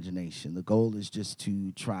the imagination. The goal is just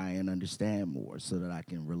to try and understand more so that I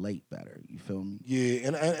can relate better. You feel me? Yeah,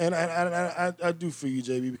 and I do feel you,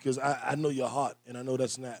 JB, because I know your heart, and I know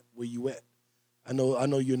that's not where you at. I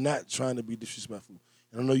know you're not trying to be disrespectful,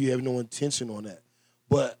 and I know you have no intention on that.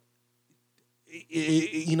 But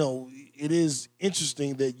it is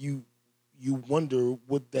interesting that you wonder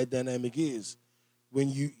what that dynamic is. When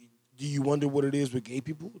do you wonder what it is with gay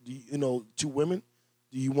people? Do two women?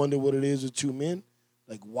 Do you wonder what it is with two men?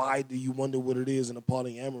 Like, why do you wonder what it is in a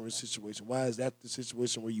polyamorous situation? Why is that the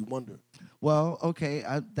situation where you wonder? Well, okay,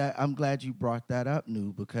 I'm glad you brought that up,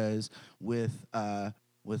 new, because with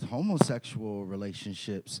homosexual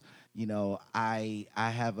relationships, I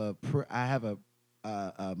have a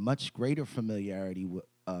much greater familiarity with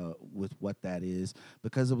what that is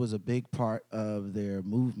because it was a big part of their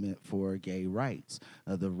movement for gay rights,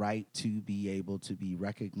 the right to be able to be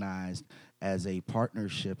recognized as a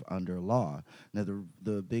partnership under law. Now,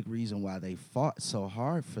 the big reason why they fought so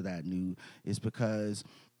hard for that new is because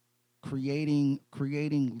creating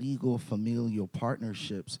legal familial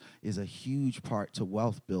partnerships is a huge part to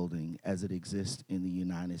wealth building as it exists in the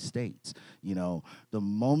United States. The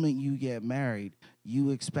moment you get married, you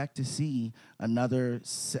expect to see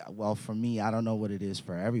well, for me, I don't know what it is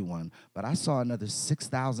for everyone, but I saw another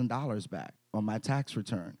 $6,000 back on my tax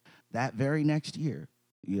return that very next year.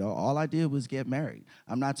 All I did was get married.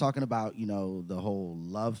 I'm not talking about, the whole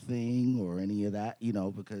love thing or any of that,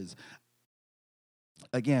 because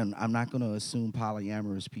again, I'm not going to assume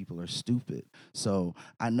polyamorous people are stupid. So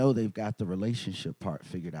I know they've got the relationship part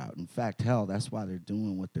figured out. In fact, hell, that's why they're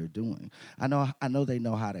doing what they're doing. I know they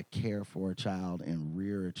know how to care for a child and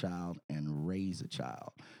rear a child and raise a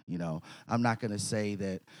child. I'm not going to say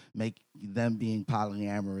that make them being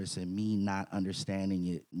polyamorous and me not understanding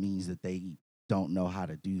it means that they don't know how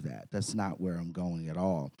to do that. That's not where I'm going at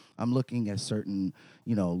all. I'm looking at certain,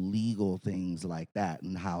 legal things like that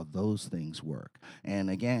and how those things work. And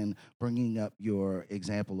again, bringing up your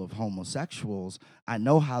example of homosexuals, I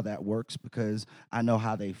know how that works because I know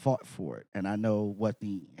how they fought for it and I know what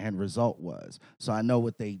the end result was. So I know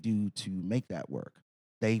what they do to make that work.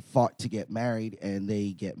 They fought to get married and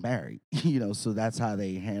they get married, so that's how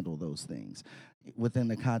they handle those things. Within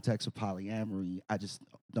the context of polyamory, I just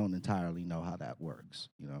don't entirely know how that works.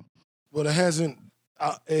 Well, it hasn't.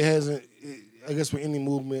 It hasn't. I guess with any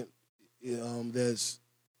movement, that's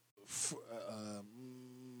f-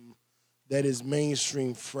 that is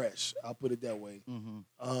mainstream fresh. I'll put it that way.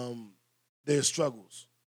 There's struggles,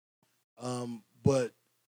 but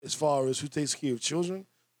as far as who takes care of children,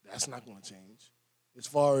 that's not going to change. As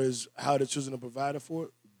far as how the children are provided for,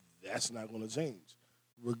 that's not going to change.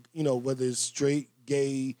 Whether it's straight,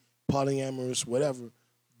 gay, polyamorous, whatever,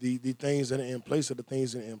 the things that are in place are the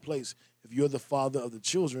things that are in place. If you're the father of the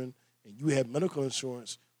children and you have medical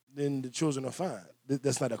insurance, then the children are fine.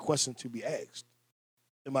 That's not a question to be asked,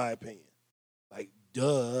 in my opinion. Like,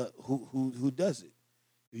 duh, who does it?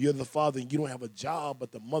 If you're the father and you don't have a job,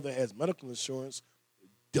 but the mother has medical insurance,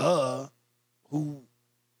 duh, who,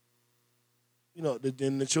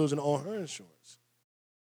 then the children own her insurance.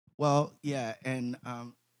 Well, yeah, and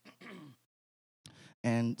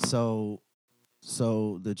so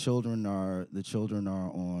the children are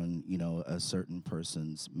on a certain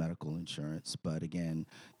person's medical insurance, but again,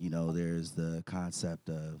 there's the concept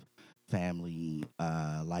of family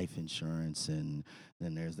life insurance, and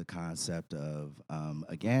then there's the concept of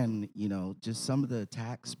again, just some of the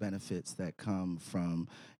tax benefits that come from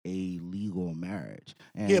a legal marriage.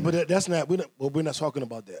 And Yeah, but that's not. We're not talking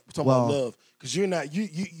about that. We're talking about love, because you're not.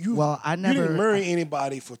 You. Well, I You never didn't marry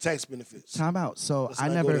anybody for tax benefits. time out. So Let's I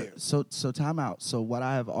not go never. there. So time out. So what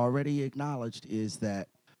I have already acknowledged is that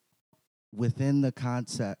within the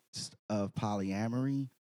context of polyamory,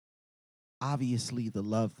 obviously the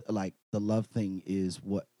love thing is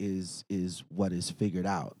what is figured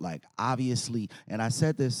out. Like, obviously, and I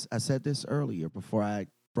said this earlier before I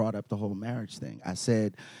brought up the whole marriage thing. I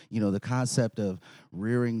said, the concept of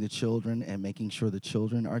rearing the children and making sure the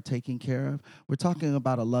children are taken care of. We're talking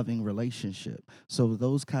about a loving relationship. So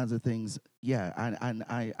those kinds of things, yeah,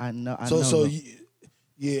 I know.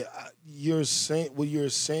 You're saying what you're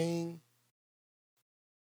saying.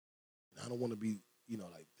 I don't want to be,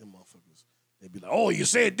 like them motherfuckers. They'd be like, "Oh, you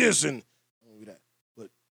said this," and I don't do that. But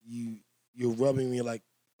you're rubbing me like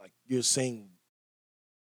you're saying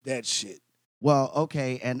that shit. Well,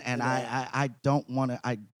 okay, and You know? I don't want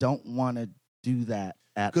to do that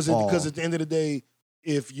at Because all. at the end of the day,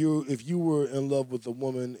 if you were in love with a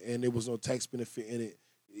woman and there was no tax benefit in it,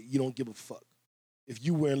 you don't give a fuck. If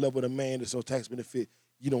you were in love with a man, there's no tax benefit,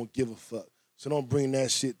 you don't give a fuck. So don't bring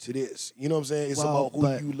that shit to this. You know what I'm saying? It's Well, about who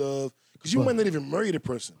but you love. Because you but might not even marry the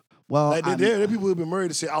person. well, Like there are people who've been married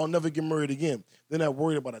to say, "I'll never get married again." They're not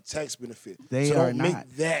worried about a tax benefit. They So are don't make not.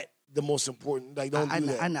 that the most important. Like, don't do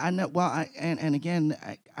that. I know. Well, and again,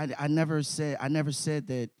 I never said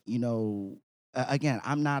that. Again,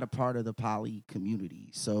 I'm not a part of the poly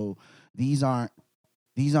community, so these aren't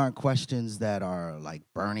questions that are like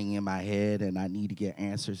burning in my head, and I need to get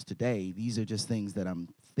answers today. These are just things that I'm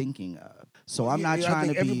thinking of. So I'm not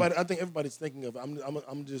trying to be. I think everybody's thinking of it.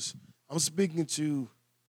 I'm speaking to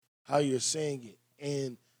how you're saying it,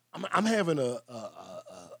 and I'm having a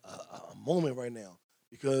moment right now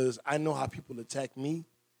because I know how people attack me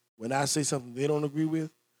when I say something they don't agree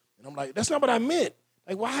with, and I'm like, that's not what I meant.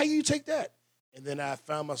 Like, why? How you take that? And then I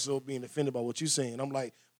found myself being offended by what you're saying. I'm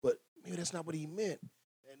like, but maybe that's not what he meant.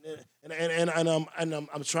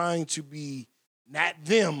 I'm trying to be not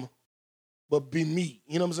them, but be me.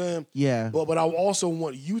 You know what I'm saying? Yeah. But I also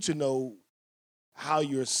want you to know how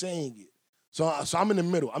you're saying it. So I'm in the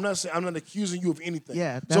middle. I'm not accusing you of anything.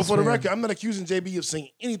 Yeah. So for the fair. record, I'm not accusing JB of saying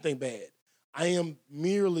anything bad. I am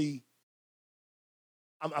merely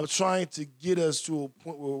I'm trying to get us to a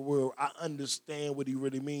point where I understand what he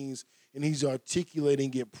really means and he's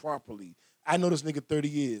articulating it properly. I know this nigga 30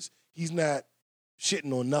 years. He's not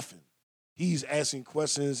shitting on nothing. He's asking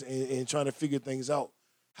questions and trying to figure things out.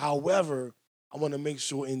 However, I want to make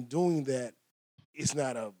sure in doing that, it's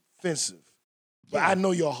not offensive. But Yeah. I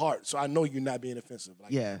know your heart, so I know you're not being offensive.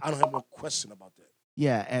 Like, Yeah. I don't have no question about that.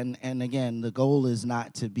 Yeah, and again, the goal is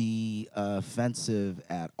not to be offensive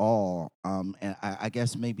at all. And I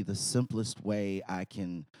guess maybe the simplest way I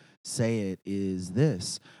can say it is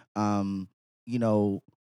this. Um, you know,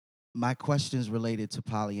 my questions related to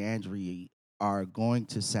polyandry are going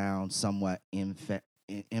to sound somewhat infantile.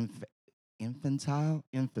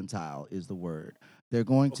 Infantile is the word. They're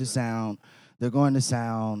going to Okay. sound they're going to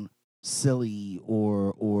sound silly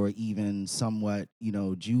or even somewhat,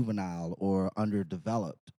 juvenile or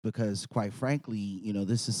underdeveloped, because quite frankly,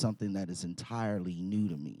 this is something that is entirely new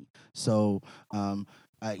to me. So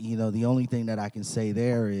the only thing that I can say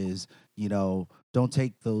there is, don't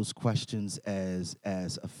take those questions as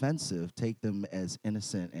offensive. Take them as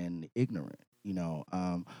innocent and ignorant.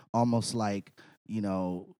 Almost like,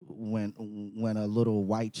 when a little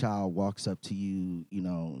white child walks up to you,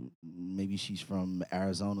 maybe she's from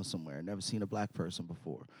Arizona somewhere, never seen a black person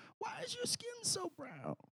before. Why is your skin so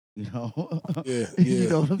brown? You know, Yeah, you yeah,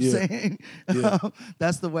 know what I'm yeah, saying? yeah,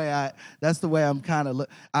 That's the way I'm kind of.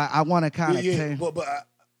 I want to yeah, kind of yeah. came. But what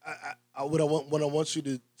I want you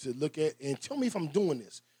to look at and tell me if I'm doing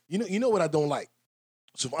this. You know what I don't like.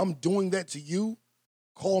 So if I'm doing that to you,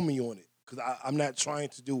 call me on it because I'm not trying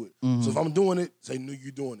to do it. So if Mm-hmm, I'm doing it, say no,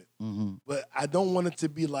 you're doing it. mm-hmm. But I don't want it to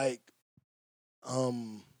be like,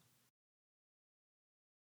 um,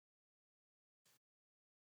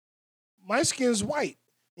 my skin's white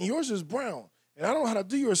and yours is brown, and I don't know how to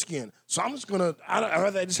do your skin. So I'm just gonna. I'd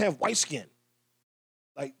rather just have white skin.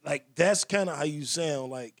 Like that's kind of how you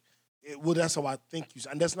sound. Well, that's how I think you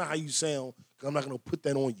sound. And that's not how you sound. Cause I'm not gonna put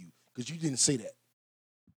that on you because you didn't say that.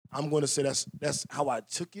 I'm gonna say that's how I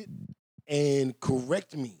took it, and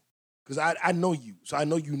correct me because I know you, so I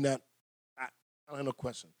know you not. I have no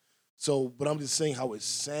question. So, but I'm just saying how it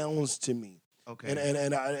sounds to me. And Okay. and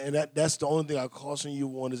and, I, and that's the only thing I caution you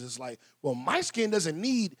on is it's like, well, my skin doesn't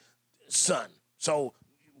need sun, so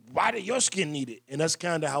why did your skin need it? And that's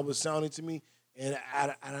kind of how it's sounding to me. And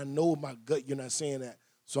I know in my gut you're not saying that,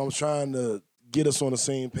 so I'm trying to get us on the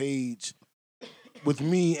same page with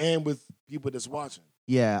me and with people that's watching.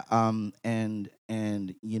 Yeah. And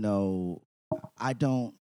I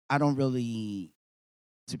don't I don't really,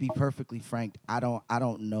 to be perfectly frank, I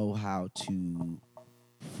don't know how to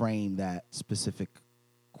frame that specific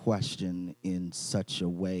question in such a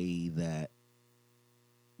way that,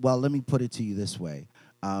 well, let me put it to you this way.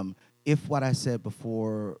 If what I said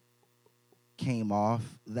before came off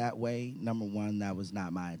that way, number one, that was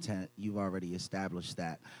not my intent. You've already established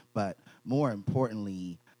that. But more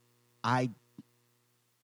importantly, I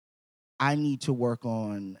I need to work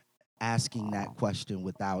on asking that question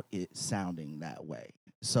without it sounding that way.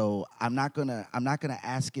 So I'm not gonna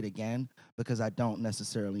ask it again because I don't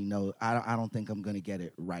necessarily know. I don't think I'm gonna get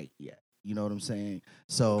it right yet. You know what I'm saying? Okay.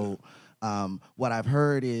 So what I've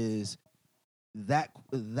heard is that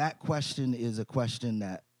question is a question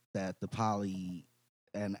that the polyamorous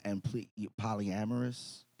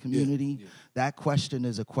Yeah. community, Yeah. that question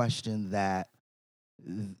is a question that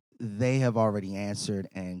they have already answered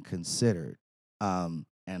and considered.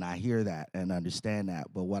 And I hear that and understand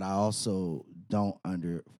that. But what I also don't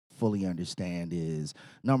fully understand is,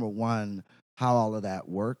 number one, how all of that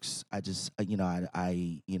works. I just I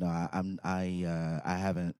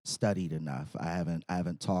haven't studied enough. I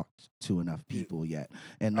haven't talked to enough Yeah. people yet.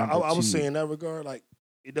 And I, I number I would two, say in that regard, like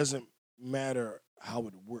it doesn't matter how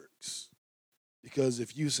it works. Because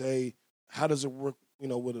if you say, how does it work,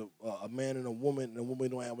 with a man and a woman, and the woman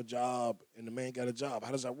don't have a job, and the man got a job,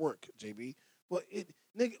 how does that work, JB? Well,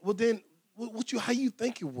 nigga, well then, how you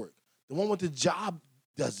think it work? The one with the job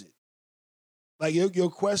does it. Like your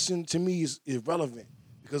question to me is irrelevant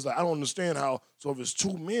because like, I don't understand how. So if it's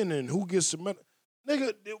two men and who gets submitted,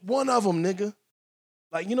 nigga, one of them, nigga.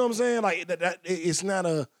 Like you know what I'm saying? Like it's not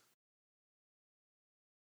a.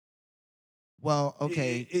 well,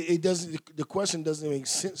 okay. It doesn't. The question doesn't make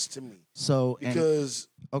sense to me So and because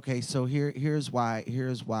okay, so here's why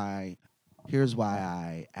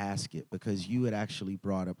I ask it, because you had actually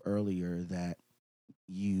brought up earlier that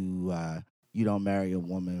you you don't marry a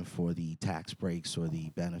woman for the tax breaks or the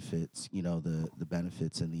benefits, the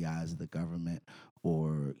benefits in the eyes of the government,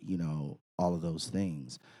 or all of those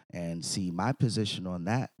things. And see, my position on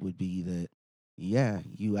that would be that, yeah,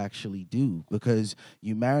 you actually do, because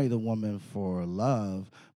you marry the woman for love,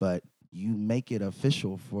 but you make it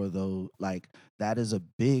official for those, like, that is a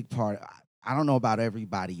big part. I don't know about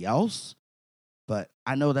everybody else, but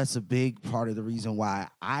I know that's a big part of the reason why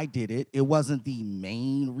I did it. It wasn't the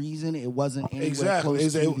main reason. It wasn't anywhere exactly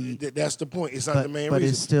close to the, that's the point. It's not the but main but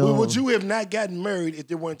it's reason. Would still, you have not gotten married if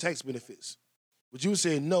there weren't tax benefits? Would you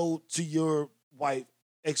say no to your wife,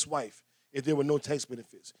 ex-wife, if there were no tax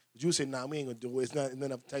benefits? you say, nah, we ain't gonna do it. It's not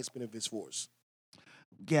enough tax benefits for us.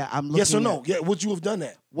 Yeah, I'm looking. Yes or no? Yeah, would you have done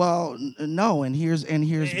that? Well, no, and here's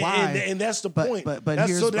why. And that's the point. But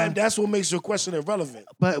that's what makes your question irrelevant.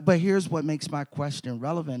 But here's what makes my question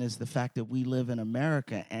relevant is the fact that we live in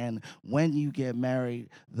America, and when you get married,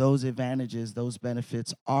 those advantages, those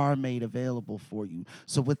benefits are made available for you.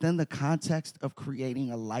 So within the context of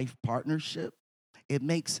creating a life partnership, it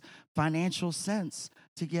makes financial sense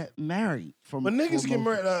to get married. But niggas get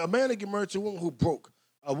married. A man that get married to a woman who broke.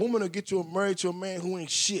 A woman will get married to a man who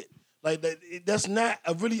ain't shit. Like that's not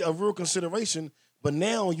really a real consideration. But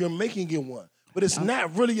now you're making it one. But it's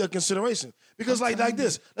not really a consideration because like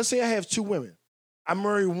this. Let's say I have two women. I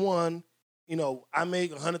marry one. You know, I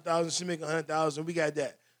make 100,000. She make 100,000. We got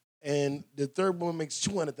that. And the third woman makes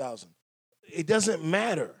 200,000. It doesn't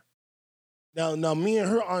matter. Now, me and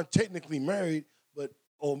her aren't technically married,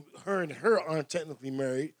 or her and her aren't technically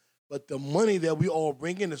married. But the money that we all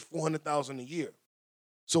bring in is $400,000 a year.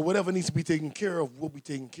 So whatever needs to be taken care of will be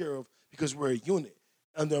taken care of because we're a unit.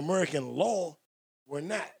 Under American law, we're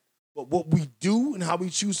not. But what we do and how we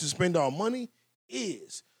choose to spend our money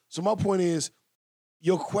is. So my point is,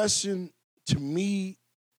 your question to me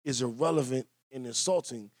is irrelevant and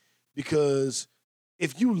insulting because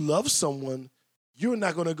if you love someone, you're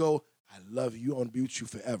not going to go, I love you, I want to be with you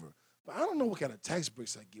forever. But I don't know what kind of tax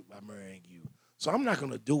breaks I get by marrying you. So I'm not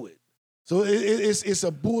going to do it. So it's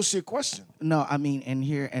a bullshit question. No, I mean, and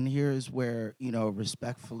here is where,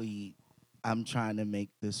 respectfully, I'm trying to make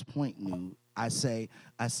this point, New. I say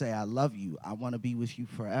I love you. I want to be with you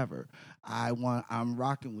forever. I'm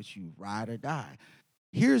rocking with you, ride or die.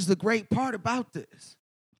 Here's the great part about this.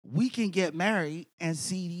 We can get married and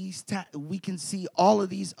see we can see all of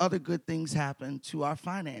these other good things happen to our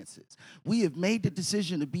finances. We have made the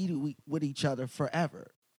decision to be with each other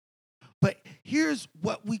forever. But here's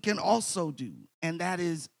what we can also do, and that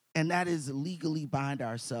is legally bind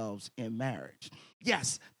ourselves in marriage.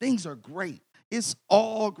 Yes, things are great. It's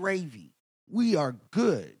all gravy. We are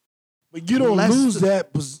good. But you don't lose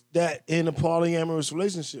that in a polyamorous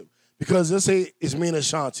relationship. Because let's say it's me and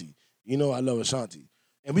Ashanti. You know I love Ashanti.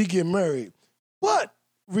 And we get married. But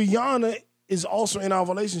Rihanna is also in our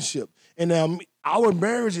relationship. And now our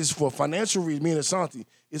marriage is for financial reasons. Me and Ashanti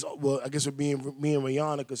I guess it would be me and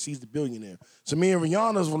Rihanna because she's the billionaire. So me and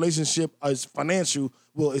Rihanna's relationship is financial.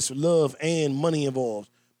 Well, it's love and money involved.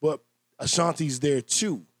 But Ashanti's there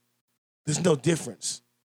too. There's no difference.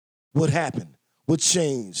 What happened? What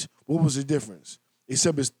changed? What was the difference?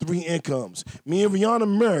 Except it's 3 incomes. Me and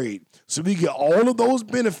Rihanna married, so we get all of those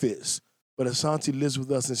benefits. But Ashanti lives with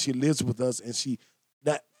us, and she lives with us, and she,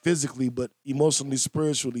 not physically, but emotionally,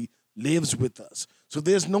 spiritually, lives with us. So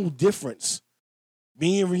there's no difference.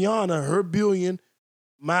 Me and Rihanna, her billion,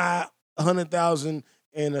 my 100,000,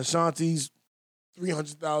 and Ashanti's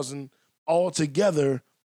 300,000 all together.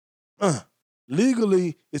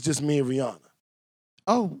 Legally, it's just me and Rihanna.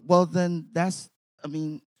 Oh, well, then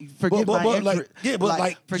forgive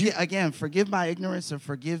my ignorance and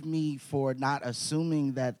forgive me for not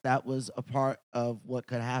assuming that was a part of what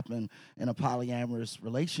could happen in a polyamorous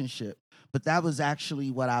relationship. But that was actually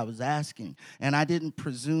what I was asking. And I didn't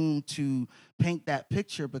presume to paint that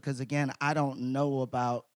picture because, again, I don't know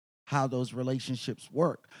about how those relationships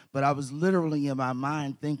work. But I was literally in my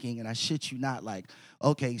mind thinking, and I shit you not, like,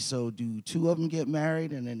 okay, so do 2 of them get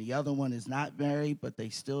married and then the other one is not married, but they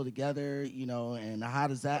still together, and how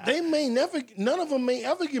does that? None of them may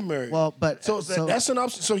ever get married. Well, but so that's an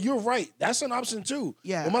option. So you're right. That's an option too.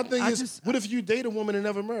 Yeah. But my thing is, what if you date a woman and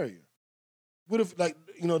never marry her? What if,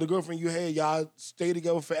 the girlfriend you had, y'all stay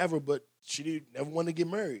together forever, but she never wanted to get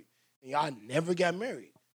married, and y'all never got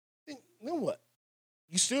married? Then what?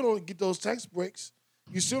 You still don't get those tax breaks.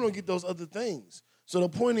 You still don't get those other things. So the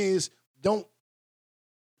point is,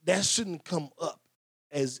 that shouldn't come up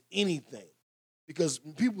as anything. Because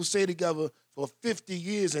people stay together for 50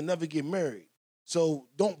 years and never get married. So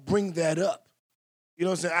don't bring that up. You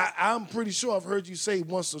know what I'm saying? I'm pretty sure I've heard you say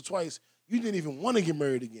once or twice, you didn't even want to get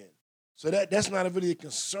married again. So that's not really a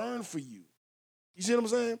concern for you. You see what I'm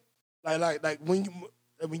saying? Like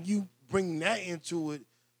when you bring that into it,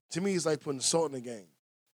 to me it's like putting salt in the game.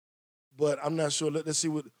 But I'm not sure. Let's see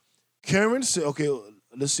what Karen said. Okay,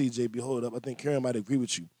 let's see, JB, hold up. I think Karen might agree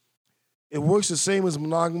with you. It works the same as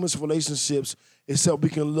monogamous relationships, except we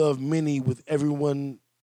can love many with everyone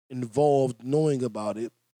involved knowing about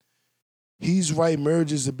it. He's right,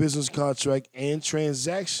 marriage is a business contract and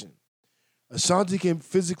transaction. Ashanti can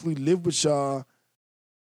physically live with y'all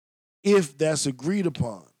if that's agreed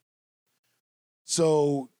upon.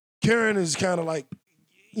 So Karen is kind of like,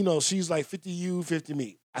 she's like 50 you, 50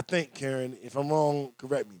 me. I think, Karen, if I'm wrong,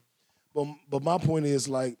 correct me. But my point is,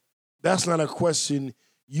 like, that's not a question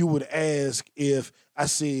you would ask if I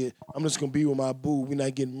said, I'm just gonna be with my boo, we're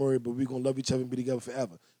not getting married, but we're gonna love each other and be together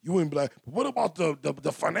forever. You wouldn't be like, but what about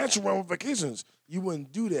the financial ramifications? You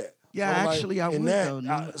wouldn't do that. Yeah, So actually, I would though.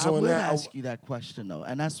 I in would that, ask you that question though,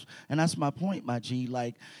 and that's my point, my G.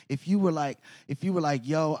 Like, if you were like,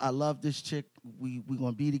 yo, I love this chick, we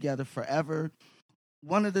gonna be together forever.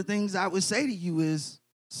 One of the things I would say to you is,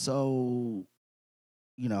 so,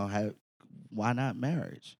 why not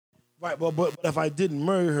marriage? right, but if I didn't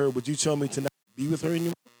marry her, would you tell me to not be with her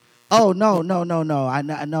anymore? Oh no. I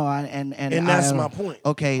know. And that's my point.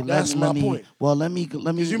 Okay, that's my point. Well, let me.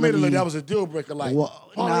 Because you made it like that was a deal breaker. Like,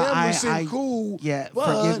 polyamory seemed cool, yeah,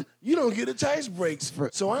 but you don't get the tax breaks,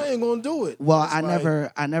 so I ain't gonna do it. Well,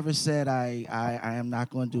 I never said I am not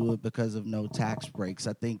going to do it because of no tax breaks.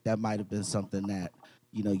 I think that might have been something that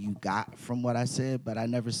you got from what I said, but I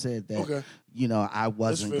never said that. Okay. I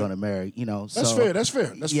wasn't going to marry. That's fair. That's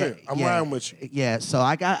fair. I'm riding with you. Yeah. So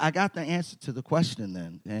I got the answer to the question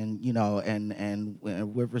then, and and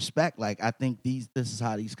with respect, like I think this is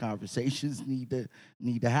how these conversations need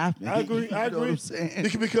to happen. I agree. I agree. What I'm saying?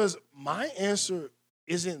 Because my answer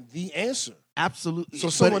isn't the answer. Absolutely. So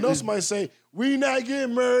someone else might say, we not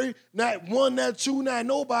getting married, not one, not two, not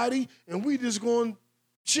nobody, and we just going to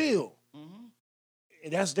chill. Mm-hmm.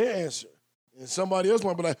 And that's their answer. And somebody else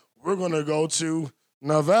might be like, we're going to go to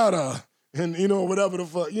Nevada and, whatever the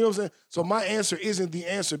fuck. You know what I'm saying? So my answer isn't the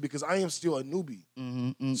answer because I am still a newbie.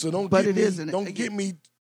 Mm-hmm. So don't get me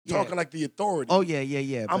talking like the authority. Oh,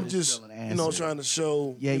 yeah. I'm just, trying to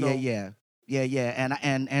show. Yeah.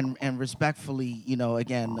 And respectfully,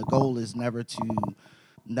 again, the goal is never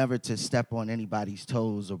to step on anybody's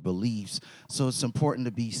toes or beliefs. So it's important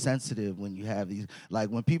to be sensitive when you have these, like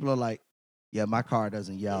when people are like, yeah, my car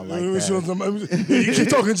doesn't yell like that. You keep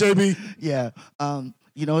talking, JB. Yeah.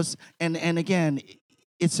 It's, and again,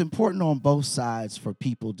 it's important on both sides for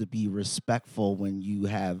people to be respectful when you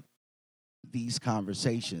have these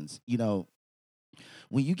conversations.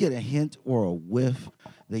 When you get a hint or a whiff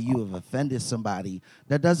that you have offended somebody,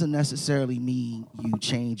 that doesn't necessarily mean you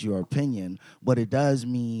change your opinion. What it does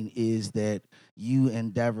mean is that you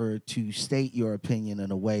endeavor to state your opinion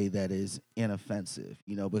in a way that is inoffensive,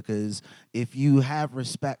 because if you have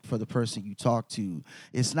respect for the person you talk to,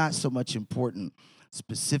 it's not so much important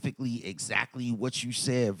specifically exactly what you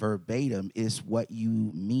said verbatim, is what you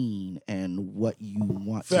mean and what you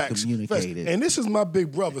want to communicate it. And this is my big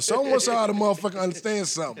brother, so I want y'all to motherfucker understand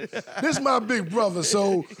something. This is my big brother,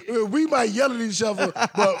 so we might yell at each other,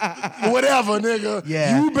 but whatever, nigga.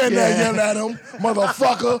 Yeah, you better not yell at him,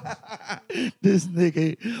 motherfucker. This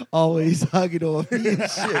nigga always hugging on me and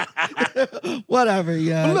shit. Whatever,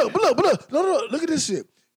 yeah. But look at this shit.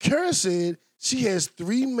 Karen said she has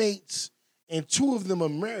 3 mates and 2 of them are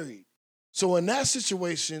married. So in that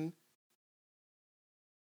situation,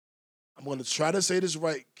 I'm going to try to say this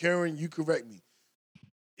right. Karen, you correct me.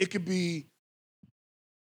 It could be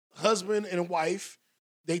husband and wife,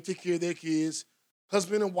 they take care of their kids.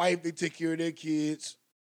 Husband and wife, they take care of their kids.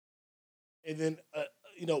 And then,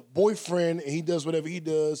 boyfriend, and he does whatever he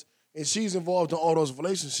does, and she's involved in all those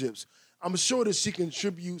relationships. I'm sure that she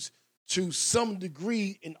contributes to some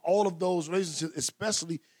degree in all of those relationships,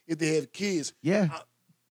 especially if they have kids. Yeah.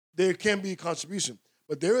 There can be a contribution.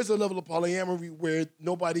 But there is a level of polyamory where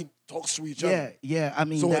nobody talks to each other. Yeah. I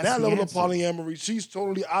mean, so in that level of polyamory, she's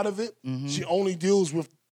totally out of it. Mm-hmm. She only deals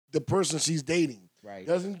with the person she's dating. Right.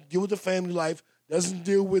 Doesn't deal with the family life. Doesn't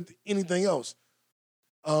deal with anything else.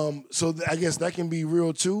 So I guess that can be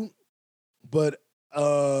real too. But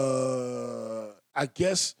I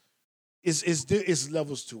guess it's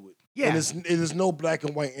levels to it. Yeah. And it is no black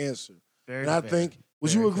and white answer. Very and I fair. think,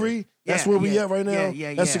 would you agree? That's where we at right now?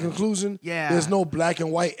 Yeah. That's the conclusion? Yeah. There's no black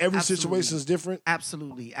and white. Every situation is different?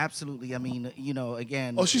 Absolutely. I mean,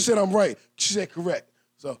 again. Oh, she said I'm right. She said correct.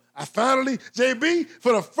 So I finally, JB,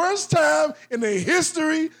 for the first time in the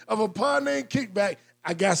history of a pod named Kickback,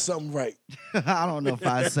 I got something right. I don't know if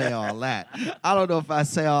I say all that.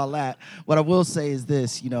 What I will say is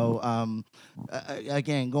this, again,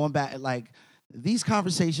 going back, like, these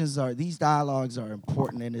dialogues are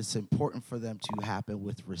important, and it's important for them to happen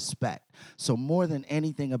with respect. So more than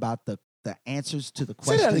anything about the answers to the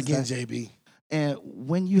questions. Say that again, JB. And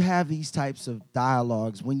when you have these types of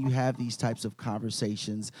dialogues, when you have these types of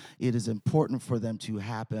conversations, it is important for them to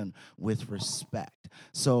happen with respect.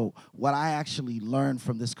 So what I actually learned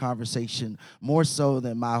from this conversation, more so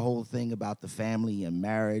than my whole thing about the family and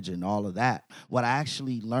marriage and all of that, what I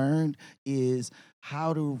actually learned is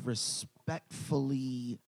how to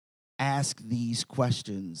respectfully ask these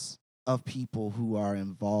questions of people who are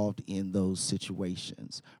involved in those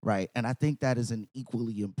situations, right? And I think that is an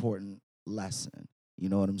equally important lesson. You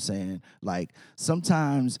know what I'm saying? Like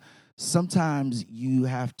sometimes you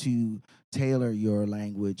have to tailor your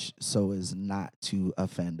language so as not to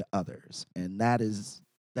offend others. And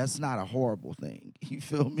that's not a horrible thing. You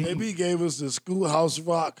feel me? JB gave us the Schoolhouse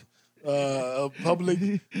Rock public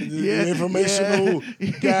informational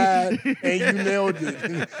guide, and you nailed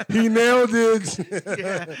it. He nailed it.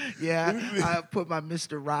 I put my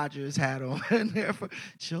Mr. Rogers hat on there for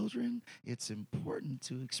children. It's important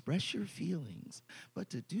to express your feelings, but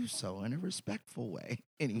to do so in a respectful way.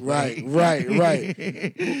 Anyway. Right.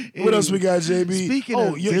 What else we got, JB? Speaking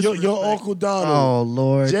of your Uncle Donald. Oh,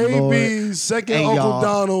 Lord. JB's second Uncle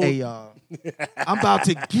Donald. Hey, y'all. I'm about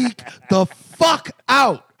to geek the fuck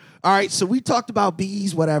out. All right, so we talked about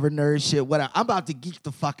bees, whatever, nerd shit, whatever. I'm about to geek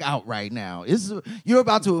the fuck out right now. You're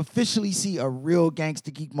about to officially see a real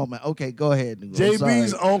gangster geek moment. Okay, go ahead.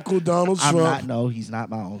 JB's Uncle Donald Trump. No, he's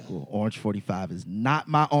not my uncle. Orange 45 is not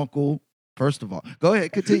my uncle. First of all, go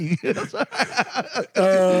ahead, continue. Is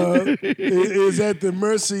at the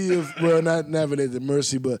mercy of, well, not never at the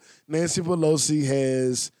mercy, but Nancy Pelosi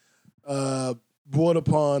has brought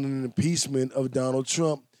upon an impeachment of Donald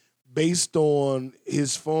Trump based on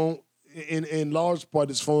his phone, in large part,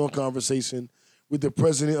 his phone conversation with the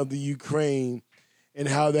president of the Ukraine, and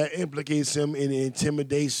how that implicates him in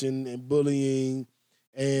intimidation and bullying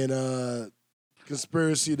and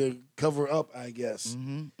conspiracy to cover up, I guess.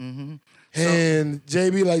 And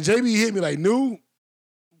JB hit me like, "New,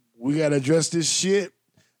 we gotta address this shit.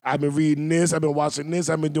 I've been reading this, I've been watching this,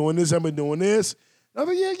 I've been doing this, I've been doing this." I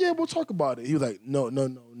was like, yeah, we'll talk about it. He was like, no.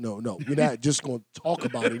 We're not just going to talk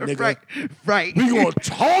about it, nigga. Right. We're going to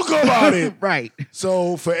talk about it. Right.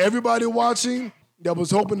 So for everybody watching that was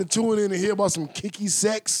hoping to tune in and hear about some kinky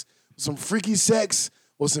sex, some freaky sex,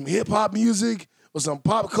 or some hip-hop music, or some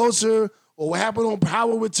pop culture, or what happened on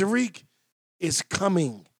Power with Tariq, it's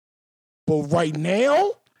coming. But right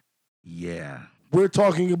now, we're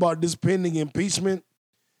talking about this pending impeachment.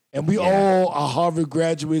 And we all are Harvard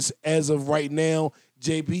graduates as of right now.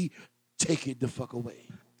 JB, take it the fuck away.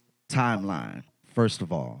 Timeline. First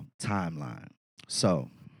of all, timeline. So,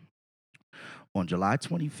 on July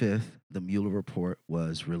 25th, the Mueller report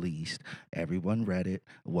was released. Everyone read it.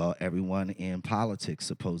 Well, everyone in politics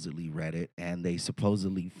supposedly read it, and they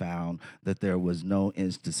supposedly found that there was no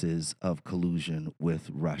instances of collusion with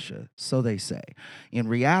Russia. So they say. In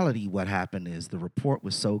reality, what happened is the report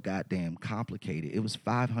was so goddamn complicated. It was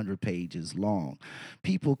 500 pages long.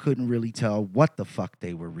 People couldn't really tell what the fuck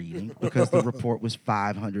they were reading because the report was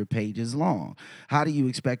 500 pages long. How do you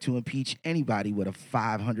expect to impeach anybody with a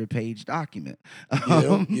 500-page document?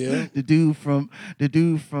 The dude from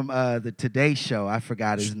the Today Show, I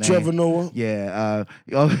forgot his name. Trevor Noah. Yeah.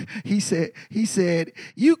 He said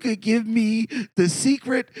you could give me the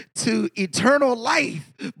secret to eternal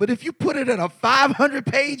life, but if you put it in a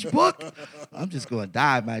 500-page book, I'm just going to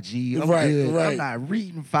die, my G. I'm good. I'm not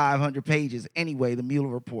reading 500 pages. Anyway, the Mueller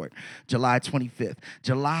report, July 25th.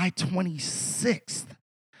 July 26th,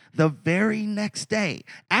 the very next day,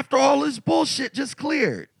 after all this bullshit just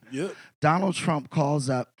cleared, Donald Trump calls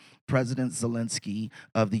up President Zelensky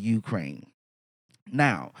of the Ukraine.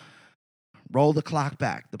 Now, roll the clock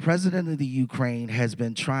back. The president of the Ukraine has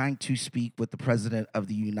been trying to speak with the president of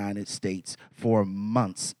the United States for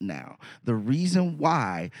months now. The reason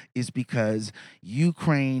why is because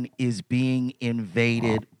Ukraine is being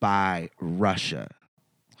invaded by Russia.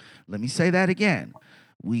 Let me say that again.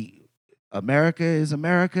 America is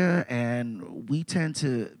America, and we tend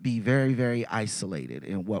to be very, very isolated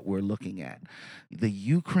in what we're looking at. The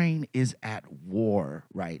Ukraine is at war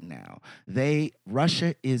right now.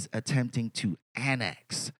 Russia is attempting to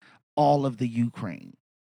annex all of the Ukraine.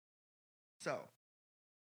 So,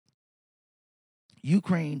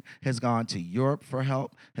 Ukraine has gone to Europe for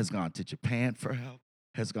help, has gone to Japan for help,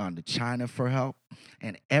 has gone to China for help,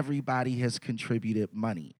 and everybody has contributed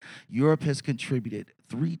money. Europe has contributed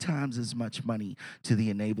 3 times as much money to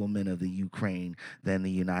the enablement of the Ukraine than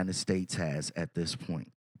the United States has at this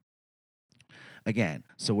point. Again,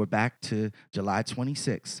 so we're back to July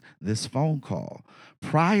 26th, this phone call.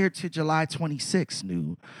 Prior to July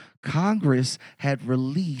 26th, Congress had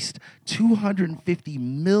released $250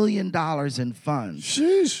 million in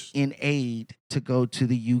funds in aid to go to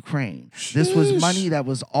the Ukraine. This was money that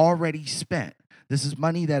was already spent. This is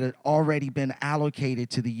money that had already been allocated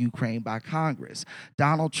to the Ukraine by Congress.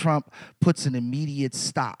 Donald Trump puts an immediate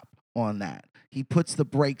stop on that. He puts the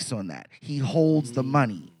brakes on that. He holds the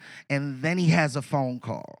money. And then he has a phone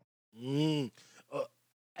call.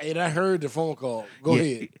 Hey, I heard the phone call. Go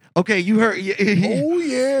ahead. Okay, you heard. Oh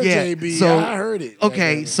yeah, JB. So, I heard it.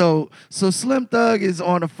 Okay, so Slim Thug is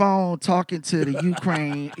on the phone talking to the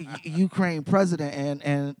Ukraine president,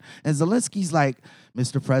 and Zelensky's like,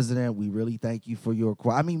 Mr. President, we really thank you for your.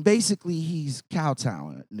 I mean, basically, he's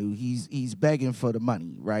kowtowing. He's begging for the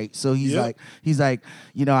money, right? So he's like,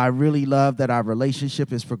 you know, I really love that our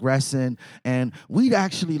relationship is progressing, and we'd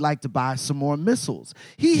actually like to buy some more missiles.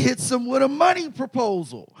 He hits him with a money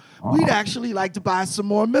proposal. We'd actually like to buy some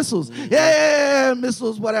more missiles. Yeah,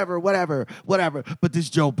 missiles, whatever. But this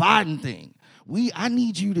Joe Biden thing, I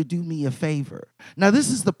need you to do me a favor. Now, this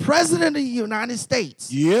is the president of the United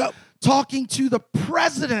States. Yep. Talking to the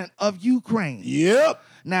president of Ukraine. Yep.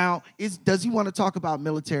 Now, does he want to talk about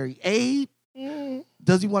military aid?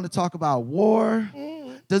 Does he want to talk about war?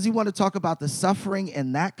 Does he want to talk about the suffering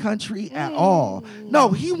in that country at all? No,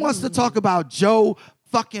 he wants to talk about Joe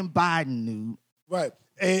fucking Biden, dude. Right.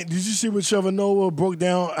 And did you see what Trevor Noah broke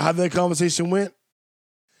down how that conversation went?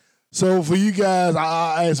 So for you guys,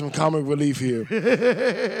 I had some comic relief here.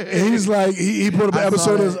 And he's like, he put up an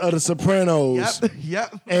episode of The Sopranos.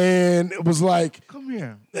 Yep. And it was like, come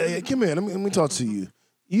here. Hey, come here. Let me talk to you.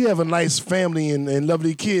 You have a nice family and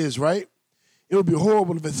lovely kids, right? It would be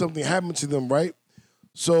horrible if something happened to them, right?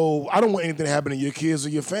 So I don't want anything to happen to your kids or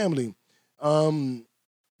your family.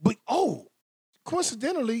 But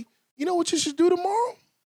coincidentally, you know what you should do tomorrow?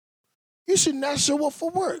 You should not show up for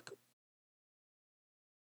work.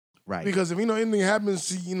 Right. Because if anything happens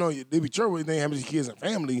to, they be trouble, anything happens to your kids and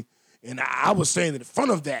family. And I was saying in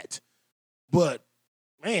front of that. But,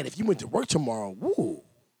 man, if you went to work tomorrow, woo.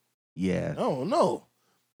 Yeah. I don't know.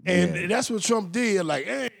 And that's what Trump did. Like,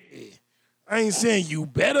 hey, I ain't saying you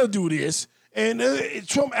better do this. And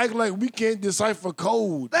Trump act like we can't decipher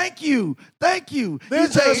code. Thank you.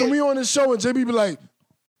 There's times when we on the show and JB be like,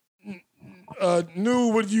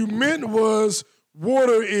 what you meant was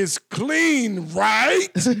water is clean, right?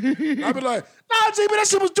 I be like, nah, JB, that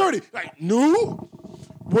shit was dirty. Like, no,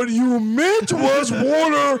 what you meant was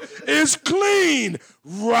water is clean,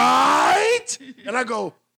 right? And I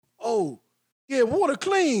go, oh, yeah, water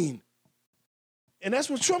clean. And that's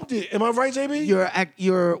what Trump did. Am I right, JB? You're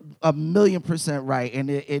 1,000,000% right, and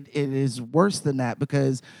it is worse than that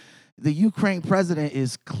because the Ukraine president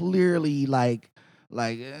is clearly like.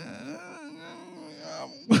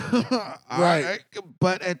 Right.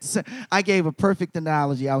 But I gave a perfect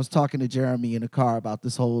analogy. I was talking to Jeremy in the car about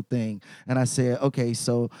this whole thing, and I said, okay,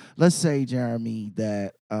 so let's say, Jeremy,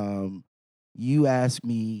 that you asked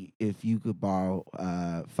me if you could borrow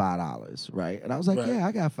 $5, right? And I was like, yeah,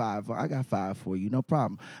 I got five for you, no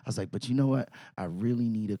problem. I was like, but you know what? I really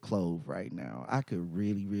need a clove right now. I could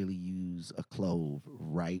really, really use a clove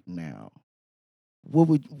right now. What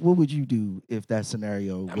would you do if that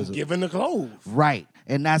scenario was giving the clothes? Right,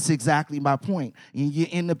 and that's exactly my point. You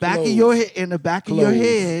in the back of your head,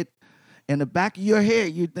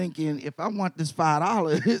 you're thinking, if I want this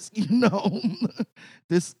 $5,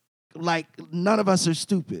 this. Like, none of us are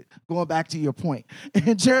stupid, going back to your point.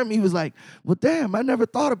 And Jeremy was like, well, damn, I never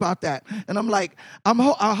thought about that. And I'm like, I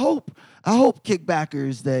hope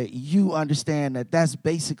kickbackers that you understand that that's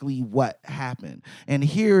basically what happened. And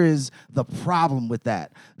here is the problem with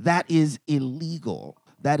that. That is illegal.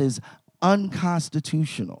 That is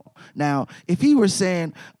unconstitutional. Now, if he were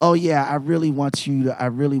saying, "Oh yeah, I really want you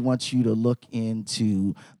to look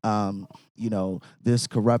into this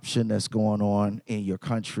corruption that's going on in your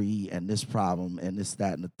country and this problem and this,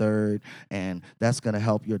 that, and the third, and that's going to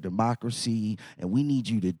help your democracy, and we need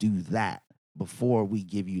you to do that before we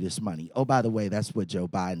give you this money." Oh, by the way, that's what Joe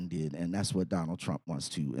Biden did, and that's what Donald Trump wants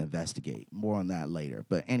to investigate. More on that later.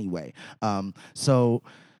 But anyway, so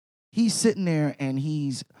he's sitting there and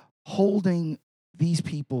he's holding these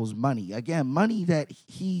people's money. Again, money that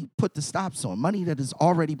he put the stops on, money that has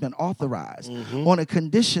already been authorized on a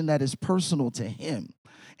condition that is personal to him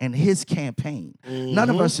and his campaign.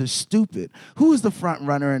 None of us are stupid. Who is the front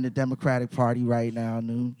runner in the Democratic Party right now,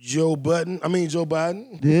 Noon? Joe Biden.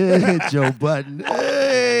 Yeah, Joe Biden.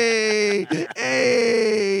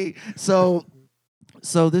 Hey. So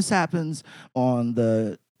this happens on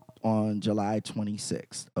July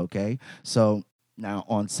 26th, okay? So now,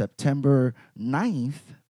 on September 9th,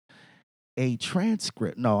 on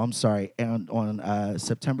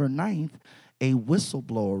September 9th, a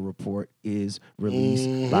whistleblower report is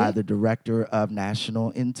released by the Director of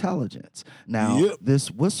National Intelligence. Now,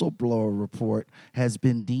 this whistleblower report has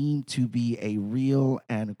been deemed to be a real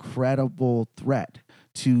and credible threat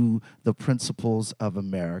to the principles of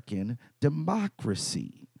American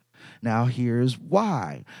democracy. Now, here's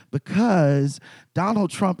why. Because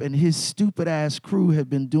Donald Trump and his stupid-ass crew have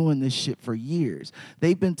been doing this shit for years.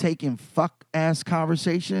 They've been taking fuck-ass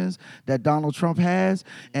conversations that Donald Trump has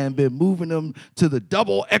and been moving them to the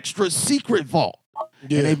double extra secret vault.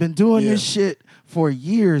 Yeah. And they've been doing this shit for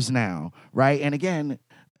years now, right? And again,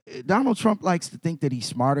 Donald Trump likes to think that he's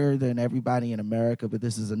smarter than everybody in America, but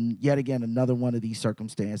this is yet again another one of these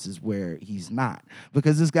circumstances where he's not.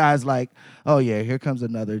 Because this guy's like, oh yeah, here comes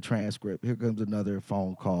another transcript. Here comes another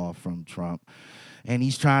phone call from Trump. And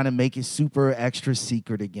he's trying to make it super extra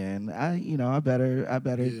secret again. I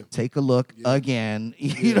better take a look again,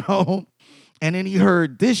 you know? And then he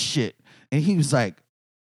heard this shit and he was like,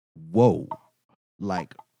 whoa.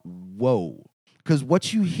 Like, whoa. Because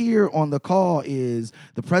what you hear on the call is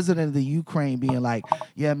the president of the Ukraine being like,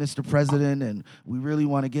 yeah, Mr. President, and we really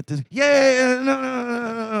want to get this. Yeah,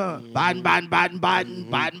 no. Biden.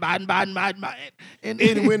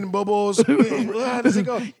 In win bubbles. How does it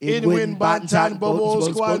go? In win Biden bubbles,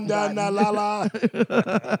 squad down la la.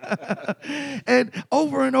 And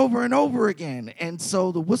over and over and over again. And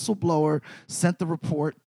so the whistleblower sent the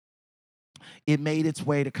report. It made its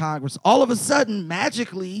way to Congress. All of a sudden,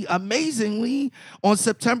 magically, amazingly, on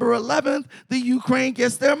September 11th, the Ukraine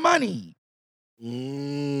gets their money.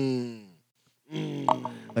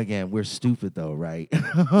 Again, we're stupid though, right?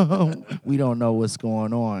 We don't know what's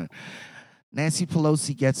going on. Nancy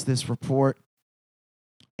Pelosi gets this report,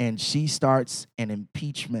 and she starts an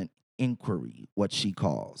impeachment inquiry, what she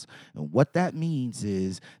calls. And what that means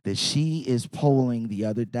is that she is polling the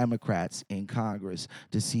other Democrats in Congress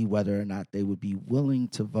to see whether or not they would be willing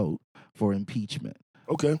to vote for impeachment.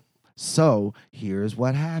 Okay. So here's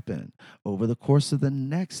what happened. Over the course of the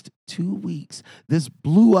next 2 weeks, this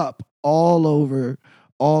blew up all over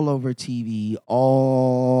TV,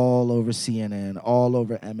 all over CNN, all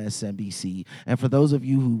over MSNBC. And for those of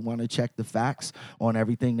you who want to check the facts on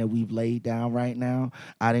everything that we've laid down right now,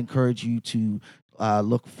 I'd encourage you to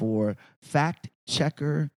look for Fact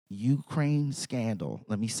Checker Ukraine Scandal.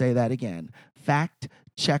 Let me say that again. Fact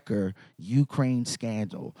Checker Ukraine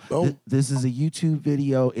Scandal. This is a YouTube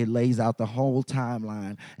video. It lays out the whole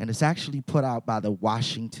timeline, and it's actually put out by the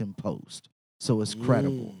Washington Post. So it's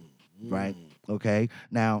credible, right? Okay,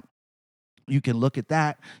 now you can look at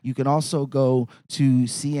that. You can also go to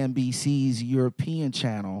CNBC's European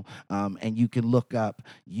channel, and you can look up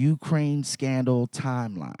Ukraine Scandal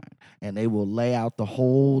Timeline, and they will lay out the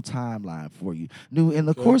whole timeline for you. In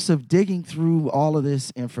the course of digging through all of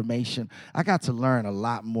this information, I got to learn a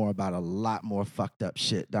lot more about a lot more fucked up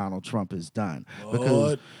shit Donald Trump has done.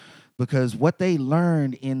 Because what they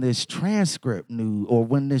learned in this transcript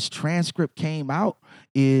when this transcript came out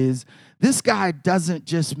is this guy doesn't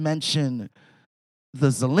just mention the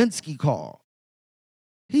Zelensky call.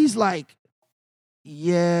 He's like,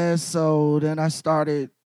 yeah, so then I started,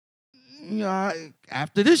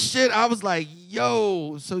 after this shit, I was like,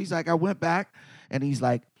 yo. So he's like, I went back, and he's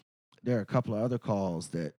like, there are a couple of other calls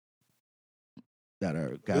that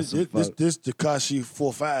are got this Tekashi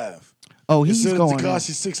 4-5. Oh, he's going.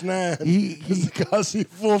 Tekashi 6'9". He's Tekashi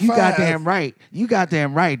 4'5". You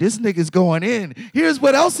goddamn right. This nigga's going in. Here's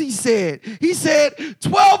what else he said. He said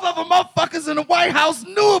 12 of the motherfuckers in the White House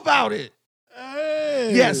knew about it.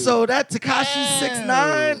 Hey. Yeah, so that Tekashi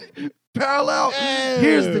 6'9" parallel.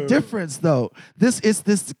 Here's the difference, though. This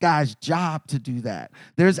guy's job to do that.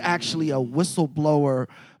 There's actually a whistleblower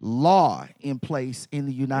law in place in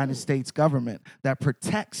the United States government that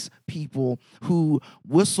protects people who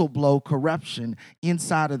whistleblow corruption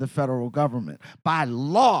inside of the federal government. By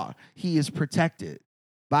law, he is protected.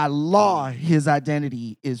 By law, his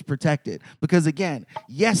identity is protected. Because again,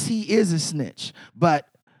 yes, he is a snitch, but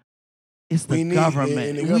it's the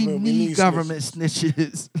government. We need government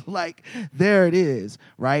snitches. Like, there it is,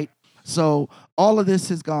 right? So all of this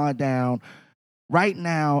has gone down. Right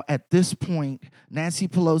now, at this point, Nancy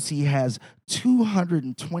Pelosi has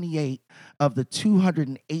 228 of the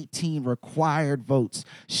 218 required votes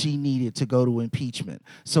she needed to go to impeachment.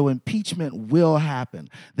 So impeachment will happen.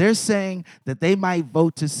 They're saying that they might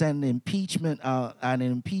vote to send an impeachment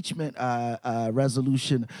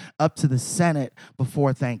resolution up to the Senate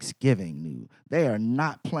before Thanksgiving. They are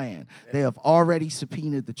not playing. They have already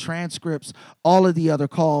subpoenaed the transcripts, all of the other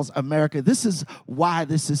calls. America, this is why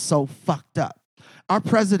this is so fucked up. Our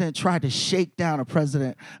president tried to shake down a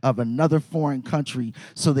president of another foreign country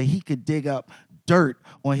so that he could dig up dirt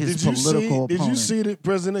on his political opponent. Did you see the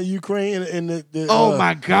president of Ukraine in the oh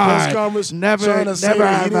my God. press conference? Never have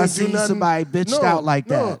I seen somebody bitched out like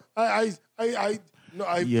that. No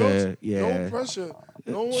pressure.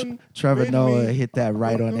 No one. Trevor Noah hit that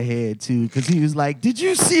right on the head too, because he was like, "Did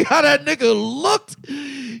you see how that nigga looked?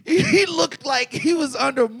 He looked like he was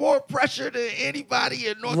under more pressure than anybody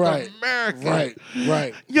in North America."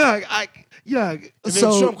 Right. Yeah. And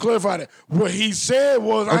then Trump clarified it. What he said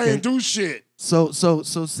was, "I ain't do shit." So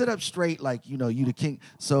sit up straight, like you the king.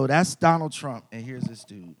 So that's Donald Trump, and here's this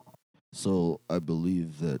dude. So I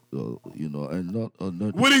believe that I'm not.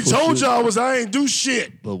 What he told y'all was, "I ain't do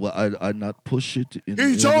shit." But I not push it.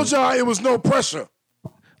 He told y'all it was no pressure.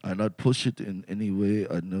 I not push it in any way.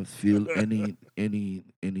 I not feel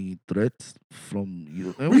any threats from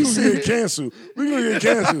you. And we gonna get canceled. We gonna get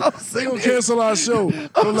canceled. They gonna cancel our show.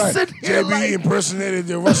 I'm like, JB impersonated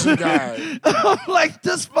the Russian guy. I'm like,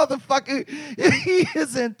 this motherfucker, he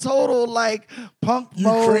is in total like punk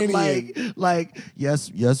Ukrainian mode. Like yes,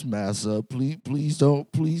 massa. Please don't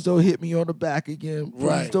hit me on the back again.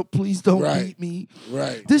 Please don't beat me.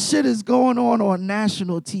 Right. This shit is going on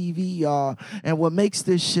national TV, y'all. And what makes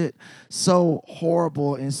this shit so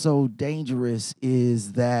horrible and so dangerous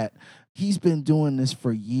is that he's been doing this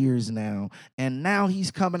for years now, and now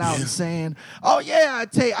he's coming out and saying, "Oh yeah,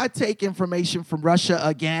 I take information from Russia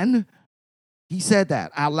again." He said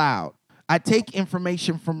that out loud. I take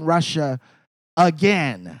information from Russia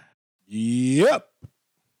again. Yep.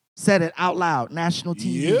 Said it out loud. National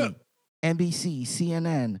TV. Yep. NBC,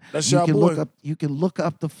 CNN. That's y'all boy. You can look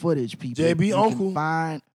up the footage, people. JB you uncle.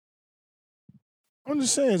 I'm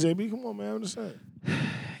just saying, JB. Come on, man. I'm just saying.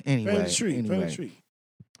 Anyway. Family tree.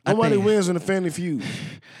 Nobody wins in the Family Feud.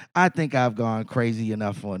 I think I've gone crazy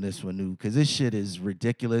enough on this one, new, because this shit is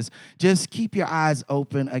ridiculous. Just keep your eyes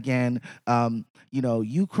open again.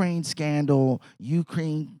 Ukraine scandal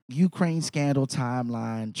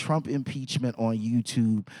timeline, Trump impeachment on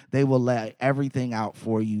YouTube. They will lay everything out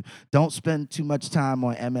for you. Don't spend too much time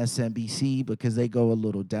on MSNBC because they go a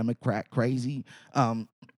little Democrat crazy.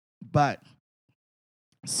 But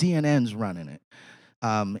CNN's running it.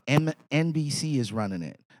 NBC is running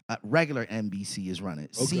it. Regular NBC is running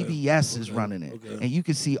it. Okay. CBS is running it. Okay. And you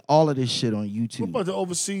can see all of this shit on YouTube. What about the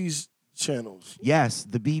overseas channels? Yes,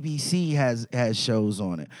 the BBC has shows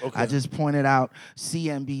on it. Okay. I just pointed out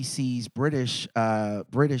CNBC's British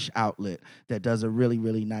outlet that does a really,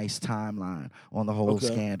 really nice timeline on the whole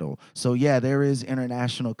scandal. So yeah, there is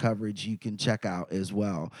international coverage you can check out as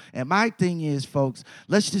well. And my thing is, folks,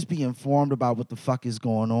 let's just be informed about what the fuck is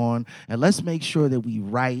going on, and let's make sure that we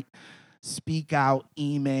write, speak out,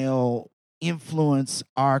 email, influence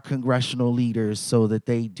our congressional leaders so that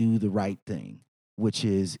they do the right thing, which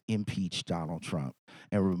is impeach Donald Trump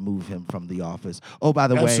and remove him from the office. Oh, by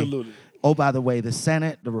the way, the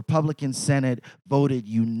Senate, the Republican Senate, voted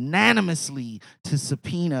unanimously to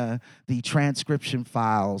subpoena the transcription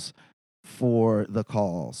files for the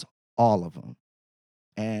calls, all of them.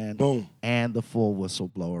 And boom. And the full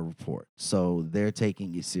whistleblower report. So they're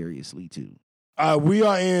taking it seriously too. We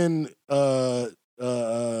are in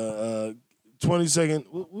 20-second.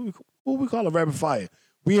 What we call a rapid fire?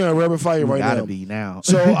 We are in rapid fire right now. Gotta be now.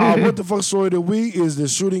 So what the fuck story of the week is the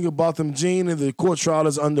shooting of Botham Jean, and the court trial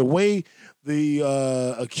is underway.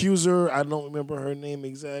 The accuser, I don't remember her name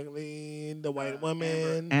exactly. The white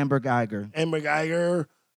woman, Amber Geiger. Amber Geiger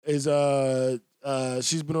is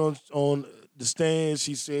she's been on the stand.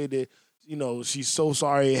 She said that, she's so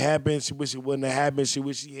sorry it happened. She wish it wouldn't have happened. She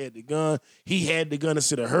wish he had the gun. He had the gun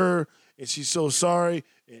instead of her, and she's so sorry.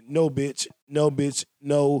 And no, bitch,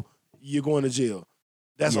 you're going to jail.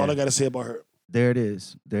 That's all I got to say about her. There it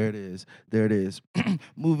is.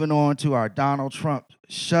 Moving on to our Donald Trump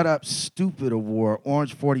Shut Up Stupid Award.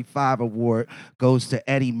 Orange 45 Award goes to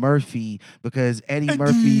Eddie Murphy, because Eddie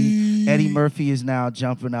Murphy is now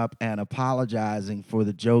jumping up and apologizing for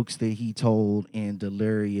the jokes that he told in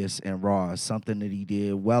Delirious and Raw, something that he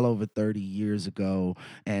did well over 30 years ago.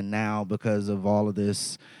 And now, because of all of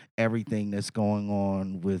this, everything that's going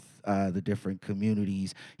on with the different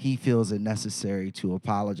communities, he feels it necessary to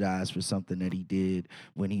apologize for something that he did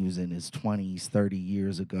when he was in his 20s, 30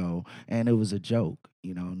 years ago. And it was a joke,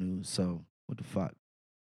 so what the fuck?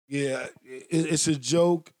 Yeah, it's a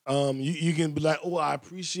joke. You can be like, oh, I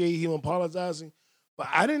appreciate him apologizing. But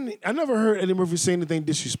I never heard Eddie Murphy say anything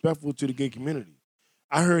disrespectful to the gay community.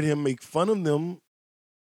 I heard him make fun of them.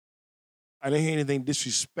 I didn't hear anything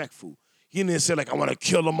disrespectful. He didn't say, I want to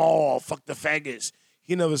kill them all, fuck the faggots.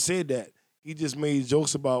 He never said that. He just made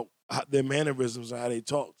jokes about their mannerisms and how they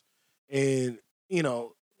talked. And,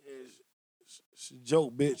 it's a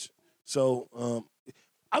joke, bitch. So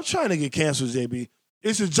I'm trying to get canceled, JB.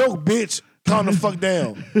 It's a joke, bitch. Calm the fuck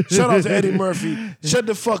down. Shout out to Eddie Murphy. Shut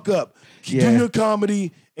the fuck up. Do your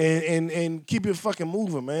comedy and keep it fucking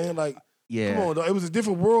moving, man. Come on, though. It was a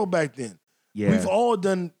different world back then. We've all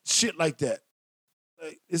done shit like that.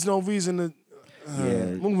 Like, there's no reason to.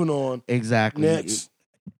 Moving on. Exactly. Next.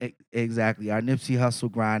 Exactly. Our Nipsey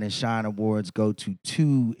Hussle Grind and Shine Awards go to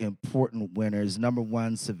two important winners. Number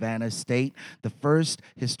one, Savannah State, the first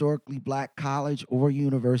historically black college or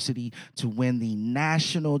university to win the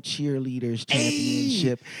National Cheerleaders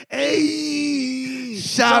Championship. Hey!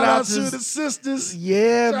 Shout out to the sisters.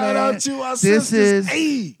 Yeah, Shout man. out to our sisters.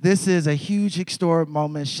 This is a huge historic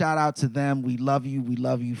moment. Shout out to them. We love you. We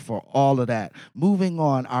love you for all of that. Moving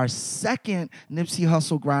on, our second Nipsey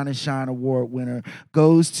Hussle Grind and Shine Award winner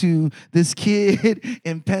goes to this kid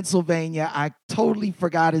in Pennsylvania. I totally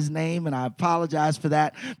forgot his name, and I apologize for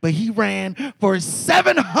that. But he ran for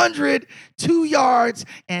 702 yards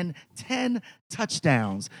and 10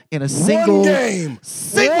 touchdowns in a single game.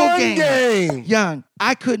 Young,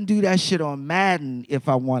 I couldn't do that shit on Madden if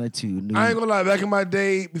I wanted to. I ain't gonna lie. Back in my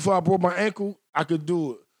day, before I broke my ankle, I could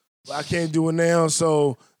do it. But I can't do it now,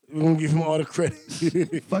 so we're gonna give him all the credit.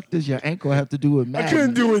 Fuck does your ankle have to do with Madden? I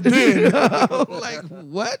couldn't do it then. Like,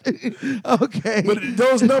 what? Okay. But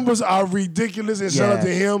those numbers are ridiculous, and shout out to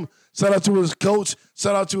him. Shout out to his coach.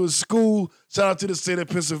 Shout out to his school. Shout out to the state of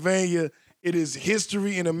Pennsylvania. It is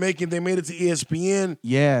history in the making. They made it to ESPN.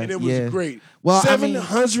 Yeah, and it was great. Well,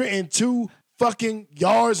 702 fucking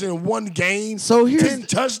yards in one game. So here's 10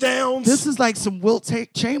 touchdowns. This is like some Wilt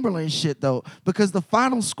Chamberlain shit though, because the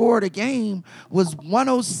final score of the game was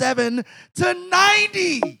 107 to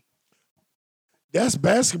 90. That's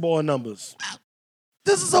basketball numbers.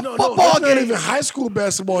 This is a football that's game. Not even high school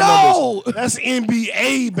basketball numbers. That's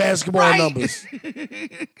NBA basketball numbers.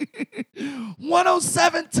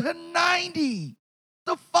 107 to 90.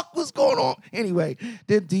 The fuck was going on? Anyway,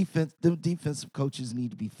 them defensive coaches need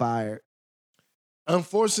to be fired.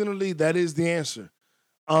 Unfortunately, that is the answer.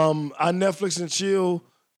 On Netflix and chill,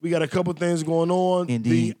 we got a couple things going on.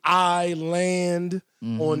 Indeed. The Island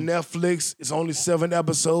on Netflix. It's only 7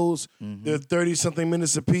 episodes. They're 30-something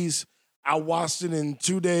minutes apiece. I watched it in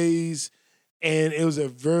 2 days, and it was a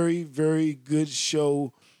very, very good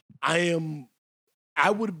show. I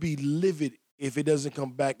would be livid if it doesn't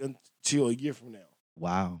come back until a year from now.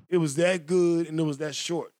 Wow. It was that good, and it was that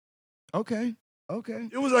short. Okay.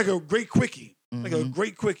 It was like a great quickie. Like a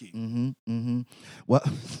great quickie. Well,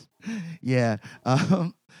 yeah.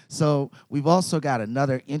 So we've also got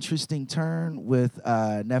another interesting turn with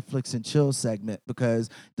Netflix and Chill segment because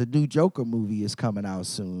the new Joker movie is coming out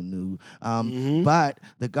soon. But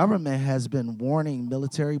the government has been warning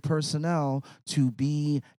military personnel to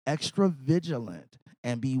be extra vigilant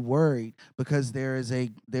and be worried because there is a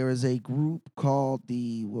group called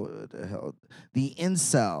the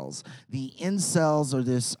incels. The incels are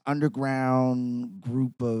this underground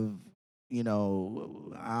group of,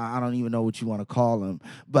 I don't even know what you want to call them,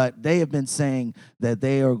 but they have been saying that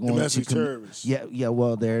they are going domestic terrorists. Yeah.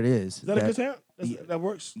 Well, there it is. Is that a good sound? That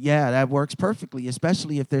works? Yeah, that works perfectly,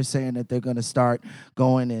 especially if they're saying that they're going to start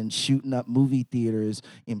going and shooting up movie theaters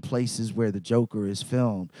in places where the Joker is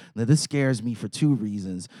filmed. Now, this scares me for 2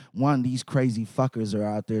 reasons. One, these crazy fuckers are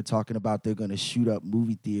out there talking about they're going to shoot up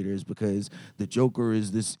movie theaters because the Joker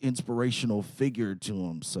is this inspirational figure to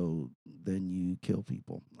them. So then you kill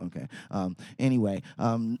people. Okay. Anyway,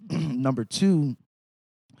 number 2,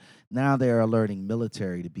 now they're alerting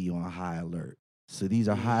military to be on high alert. So these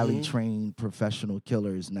are highly trained professional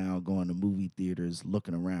killers now going to movie theaters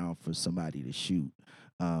looking around for somebody to shoot.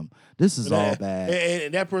 This is all bad.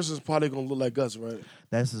 And that person's probably going to look like us, right?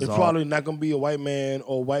 It's probably not going to be a white man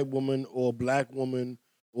or a white woman or a black woman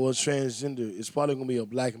or a transgender. It's probably going to be a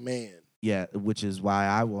black man. Yeah, which is why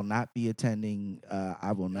I will not be attending.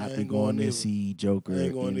 I will not be going to see Joker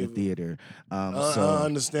in the theater. I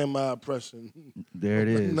understand my oppression. There it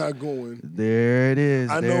is. I'm not going. There it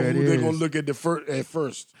is. I know who they're going to look at at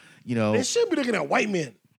first. They should be looking at white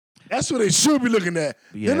men. That's what they should be looking at.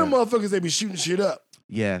 Then the motherfuckers, they be shooting shit up.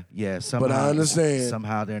 Yeah. Somehow, but I understand.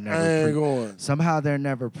 Somehow they're never. I ain't going. Somehow they're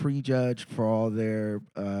never prejudged for all their,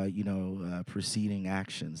 preceding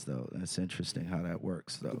actions. Though that's interesting how that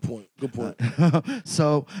works. Though. Good point.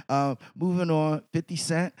 So moving on, 50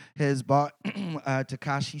 Cent has bought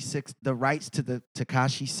the rights to the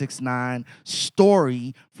Tekashi 6ix9ine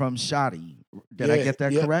story from Shotty. Did I get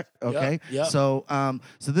that correct? Okay. Yep. So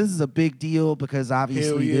this is a big deal because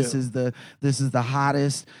obviously this is the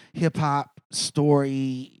hottest hip hop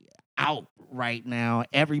story out right now.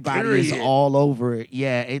 Everybody is all over it.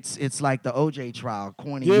 Yeah, it's like the OJ trial,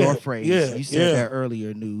 coining your phrase. You said that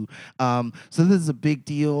earlier, New. So this is a big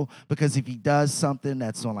deal because if he does something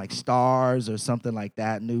that's on like Stars or something like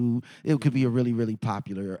that, New, it could be a really, really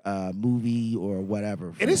popular movie or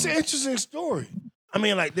whatever. And it's an interesting story. I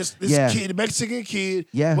mean, like this Yeah. kid, the Mexican kid,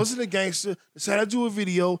 Yeah. wasn't a gangster, decided to do a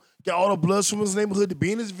video, got all the bloods from his neighborhood to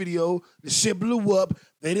be in his video. The shit blew up.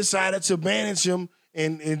 They decided to manage him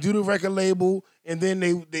and do the record label. And then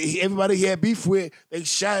everybody he had beef with, they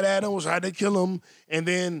shot at him, was trying to kill him. And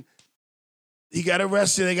then he got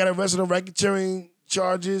arrested. They got arrested on racketeering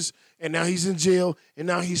charges. And now he's in jail. And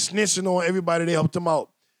now he's snitching on everybody that helped him out.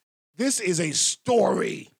 This is a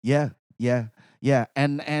story. Yeah.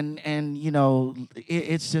 And you know,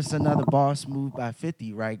 it's just another boss move by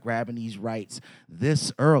 50, right? Grabbing these rights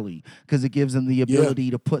this early because it gives them the ability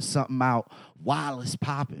to put something out while it's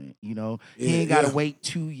popping. You know, he ain't got to wait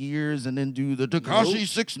 2 years and then do the Tekashi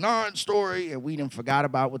 6ix9ine story, and we done forgot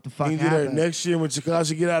about what the fuck happened. Next year when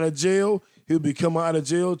Tekashi get out of jail, he'll be coming out of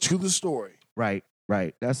jail to the story. Right.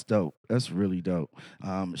 That's dope. That's really dope.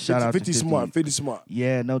 Shout out to 50 Smart. 50 Smart.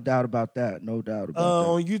 Yeah, no doubt about that.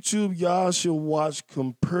 On YouTube, y'all should watch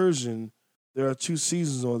Compersion. There are 2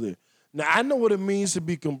 seasons on there. Now, I know what it means to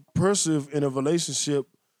be compersive in a relationship,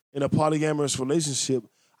 in a polyamorous relationship.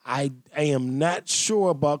 I am not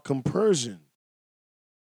sure about Compersion.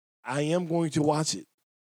 I am going to watch it.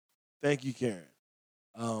 Thank you, Karen.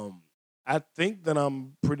 I think that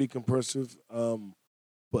I'm pretty compersive,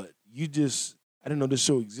 but I didn't know this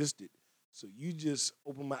show existed. So you just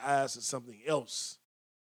opened my eyes to something else.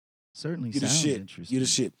 Certainly You're sounds the shit. interesting. You're the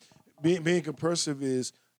shit. Being compersive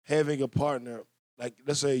is having a partner, like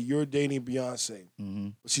let's say you're dating Beyonce,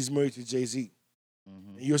 but she's married to Jay-Z.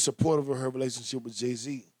 And you're supportive of her relationship with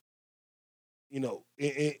Jay-Z. You know,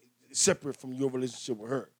 separate from your relationship with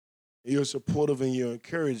her. And you're supportive and you're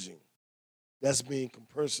encouraging. That's being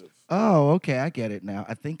compersive. Oh, okay. I get it now.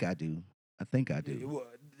 I think I do.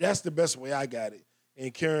 That's the best way I got it.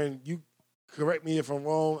 And Karen, you correct me if I'm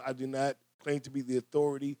wrong. I do not claim to be the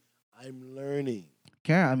authority. I'm learning.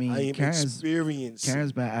 Karen, I am experiencing.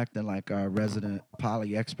 Karen's been acting like our resident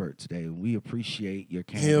poly expert today. We appreciate your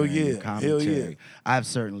candor and your commentary. Hell yeah. I've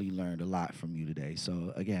certainly learned a lot from you today.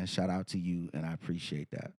 So again, shout out to you, and I appreciate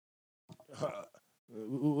that.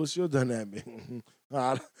 What's your dynamic?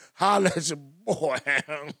 Holla at your boy.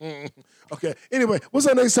 Okay. Anyway, what's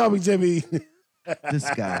our next topic, Jimmy? This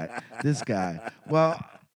guy. Well,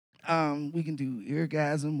 we can do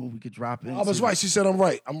eargasm, or we could drop in. I was right. She said I'm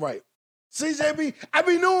right. See, JB, I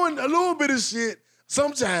be doing a little bit of shit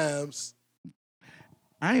sometimes.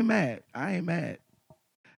 I ain't mad.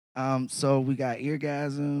 So we got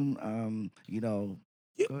eargasm. You know,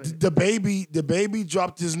 the baby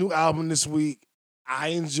dropped his new album this week. I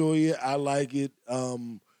enjoy it. I like it.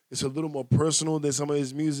 It's a little more personal than some of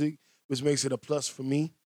his music, which makes it a plus for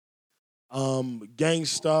me.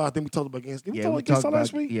 Gangstar, I think we talked about Gangstar. Did we talk about Gangstar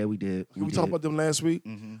last week? Yeah, we did. We talked about them last week.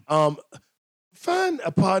 Mm-hmm. Find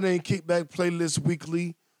a partner and Kickback playlist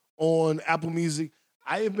weekly on Apple Music.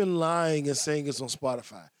 I have been lying and saying it's on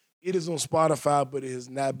Spotify. It is on Spotify, but it has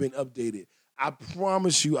not been updated. I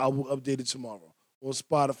promise you I will update it tomorrow on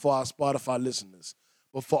Spotify for our Spotify listeners.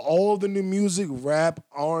 But for all the new music, rap,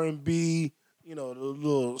 R&B, you know, the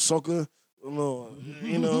little soca,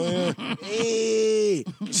 you know, hey,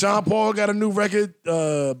 Sean Paul got a new record,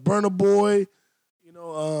 Burna Boy, you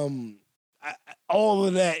know, all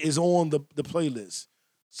of that is on the playlist.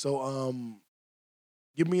 So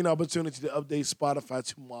give me an opportunity to update Spotify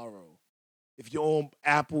tomorrow. If you're on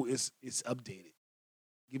Apple, it's updated.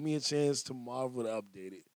 Give me a chance tomorrow to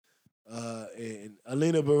update it. And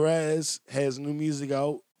Elena Perez has new music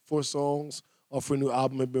out, 4 songs off her new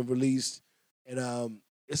album have been released. And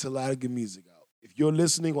it's a lot of good music out. If you're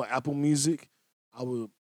listening on Apple Music,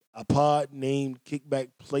 a pod named Kickback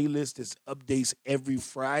Playlist that updates every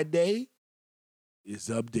Friday is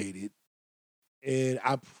updated. And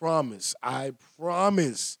I promise I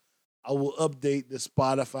will update the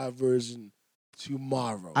Spotify version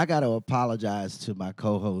tomorrow. I got to apologize to my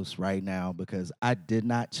co-host right now because I did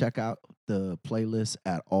not check out the playlist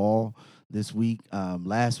at all this week.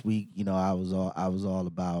 Last week, you know, I was all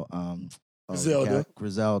about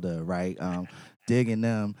Griselda, right? Digging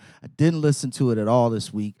them. I didn't listen to it at all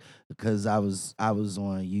this week because I was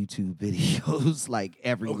on YouTube videos like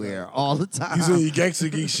everywhere all the time. You say gangster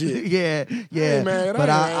geek shit. yeah. Hey, man, but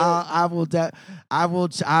I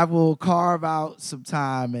will carve out some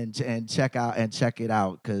time and check it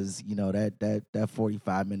out because you know that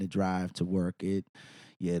 45-minute drive to work the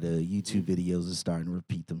YouTube videos are starting to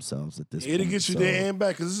repeat themselves at this point. It'll get you there and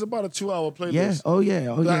back because it's about a 2-hour playlist. Yeah. Oh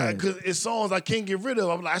yeah. Because it's songs I can't get rid of.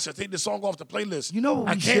 I'm like, I should take this song off the playlist. You know what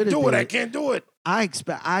I can't do it.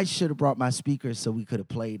 I should have brought my speakers so we could have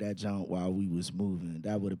played that junk while we was moving.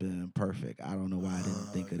 That would have been perfect. I don't know why I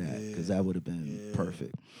didn't think of that because that would have been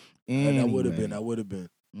perfect. Anyway. I would have been.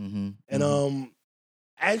 Mm-hmm. And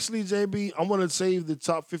Actually, JB, I want to save the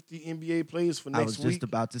top 50 NBA players for next week. I was just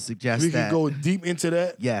about to suggest we that. can go deep into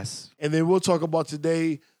that. Yes. And then we'll talk about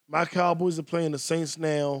today. My Cowboys are playing the Saints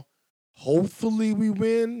now. Hopefully we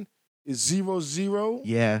win. It's 0-0.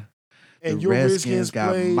 Yeah. And the your Redskins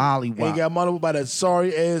got mollywopped. And got mollywopped by that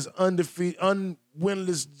sorry-ass,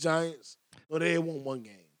 winless Giants. No, they had won one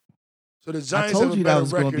game. So the Giants I told you that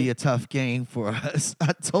was going to be a tough game for us.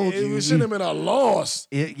 I told you. It shouldn't have been a loss.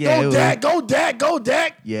 Go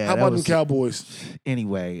Dak. Yeah. How about the Cowboys?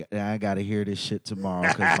 Anyway, I got to hear this shit tomorrow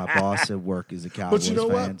because my boss at work is a Cowboys fan,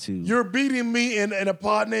 what? too. You're beating me in a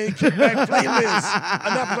pod named Kickback Playlist.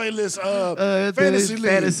 Not playlist, Fantasy League.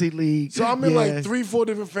 Fantasy League. So I'm in like 3-4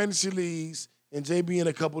 different fantasy leagues, and JB in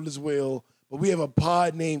a couple as well. But we have a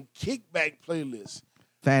pod named Kickback Playlist.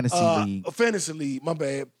 Fantasy League, my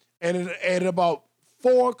bad. And at about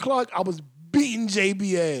 4 o'clock, I was beating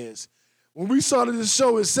JB ass. When we started the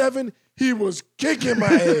show at 7, he was kicking my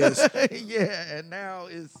ass. Yeah, and now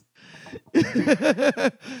it's...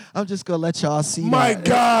 I'm just going to let y'all see My that.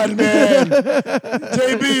 God, man.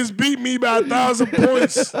 JB has beat me by 1,000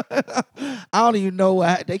 points. I don't even know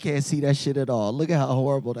why. They can't see that shit at all. Look at how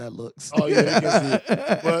horrible that looks. Oh, yeah, they can see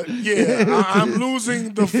it. But, yeah, I'm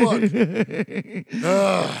losing the fuck.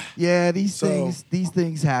 Yeah, these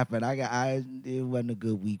things happen. It wasn't a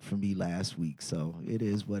good week for me last week, so it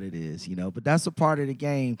is what it is, you know. But that's a part of the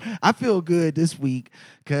game. I feel good this week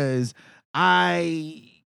because I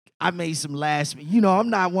made some I'm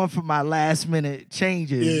not one for my last minute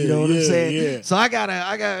changes. You know what I'm saying? Yeah. So I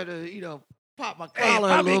gotta, pop my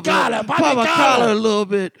collar a little bit. Pop my collar a little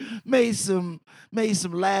bit. Made some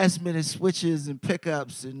last minute switches and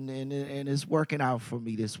pickups, and it's working out for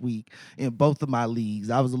me this week in both of my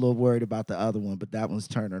leagues. I was a little worried about the other one, but that one's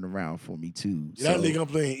turning around for me too. That league I'm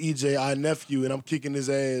playing EJ, our nephew, and I'm kicking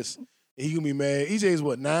his ass. And he gonna be mad. EJ is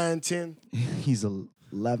what, 9, 10? He's 11.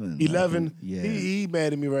 11? Yeah. He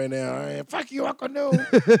mad at me right now. Fuck you, Uncle No.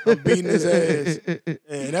 I'm beating his ass.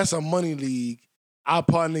 And that's a money league. Our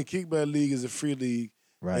partner Kickback League is a free league.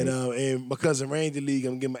 Right. And because of Randy League,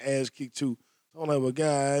 I'm getting my ass kicked too. So I'm like, well,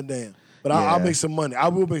 goddamn. But I'll make some money. I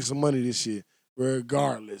will make some money this year,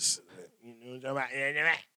 regardless. You know what I'm talking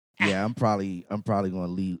about? Yeah, I'm probably gonna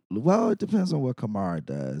leave. Well, it depends on what Kamara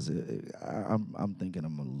does. I'm thinking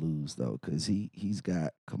I'm gonna lose though, because he's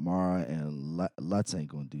got Kamara and Lutz ain't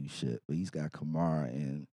gonna do shit, but he's got Kamara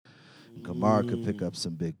and Kamara could pick up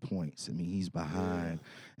some big points. I mean, he's behind,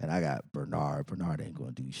 and I got Bernard. Bernard ain't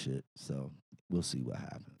gonna do shit, so we'll see what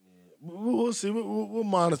happens. We'll see. We'll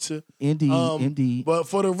monitor. Indeed. But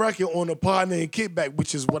for the record, on the partner and kickback,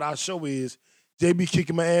 which is what our show is, JB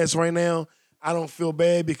kicking my ass right now. I don't feel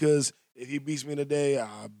bad because if he beats me today,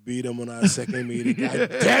 I'll beat him on our second meeting. God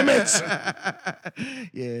damn it!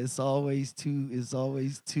 Yeah, it's always two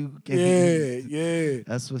games. Yeah.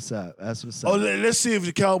 That's what's up. Oh, let's see if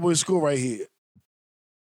the Cowboys score right here.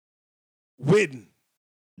 Witten.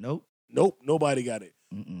 Nope. Nobody got it.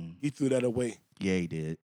 Mm-mm. He threw that away. Yeah, he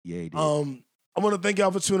did. I want to thank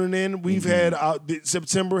y'all for tuning in. We've had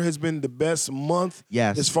September has been the best month.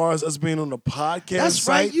 Yes. As far as us being on the podcast. That's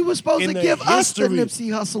right. You were supposed to give us the Nipsey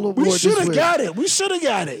Hussle Award. We should have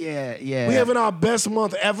got it. Yeah. We having our best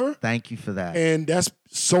month ever. Thank you for that. And that's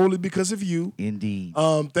solely because of you. Indeed.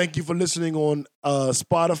 Thank you for listening on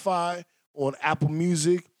Spotify, on Apple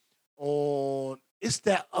Music, it's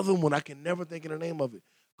that other one. I can never think of the name of it.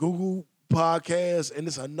 Google Podcasts, and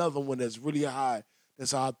it's another one that's really high.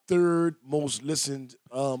 That's our third most listened.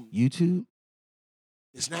 YouTube.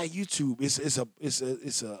 It's not YouTube. It's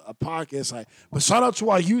a podcast site. But shout out to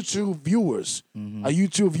our YouTube viewers, our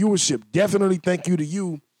YouTube viewership. Definitely thank you to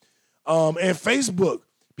you, and Facebook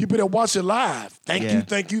people that watch it live. Thank you.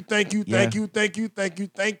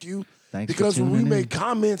 Thanks because when we make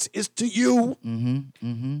comments, it's to you.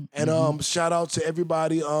 And shout out to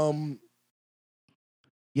everybody.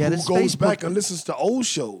 Yeah, who goes back and listens to old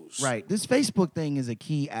shows. Right. This Facebook thing is a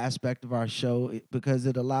key aspect of our show because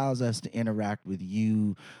it allows us to interact with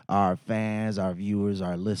you, our fans, our viewers,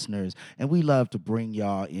 our listeners, and we love to bring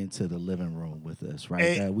y'all into the living room with us,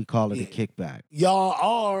 right? We call it a kickback. Y'all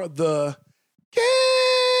are the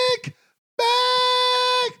Kickback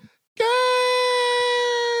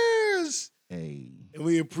Girls. Hey. And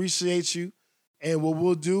we appreciate you. And what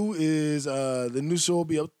we'll do is the new show will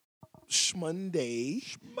be up Monday.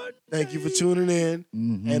 Thank you for tuning in.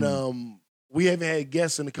 And we haven't had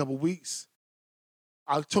guests in a couple weeks.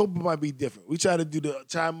 October might be different. We tried to do the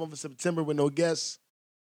time month of September with no guests,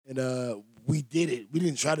 and we did it. We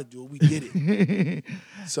didn't try to do it. We did it.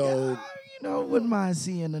 So wouldn't mind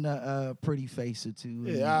seeing a pretty face or two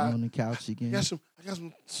on the couch again. I got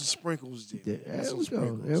some sprinkles there.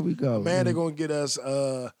 There we go. Man, they're gonna get us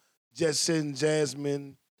Jet Set and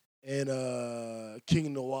Jasmine and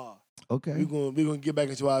King Noir. Okay. We're gonna get back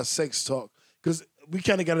into our sex talk because we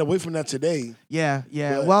kind of got away from that today. Yeah.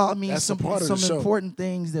 Well, I mean, some important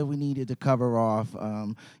things that we needed to cover off,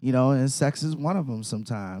 and sex is one of them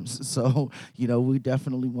sometimes. So, we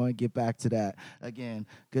definitely want to get back to that. Again,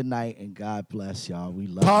 good night and God bless y'all. We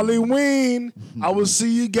love Polyween. I will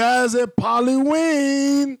see you guys at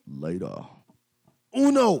Polyween. Later.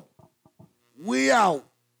 Uno. We out.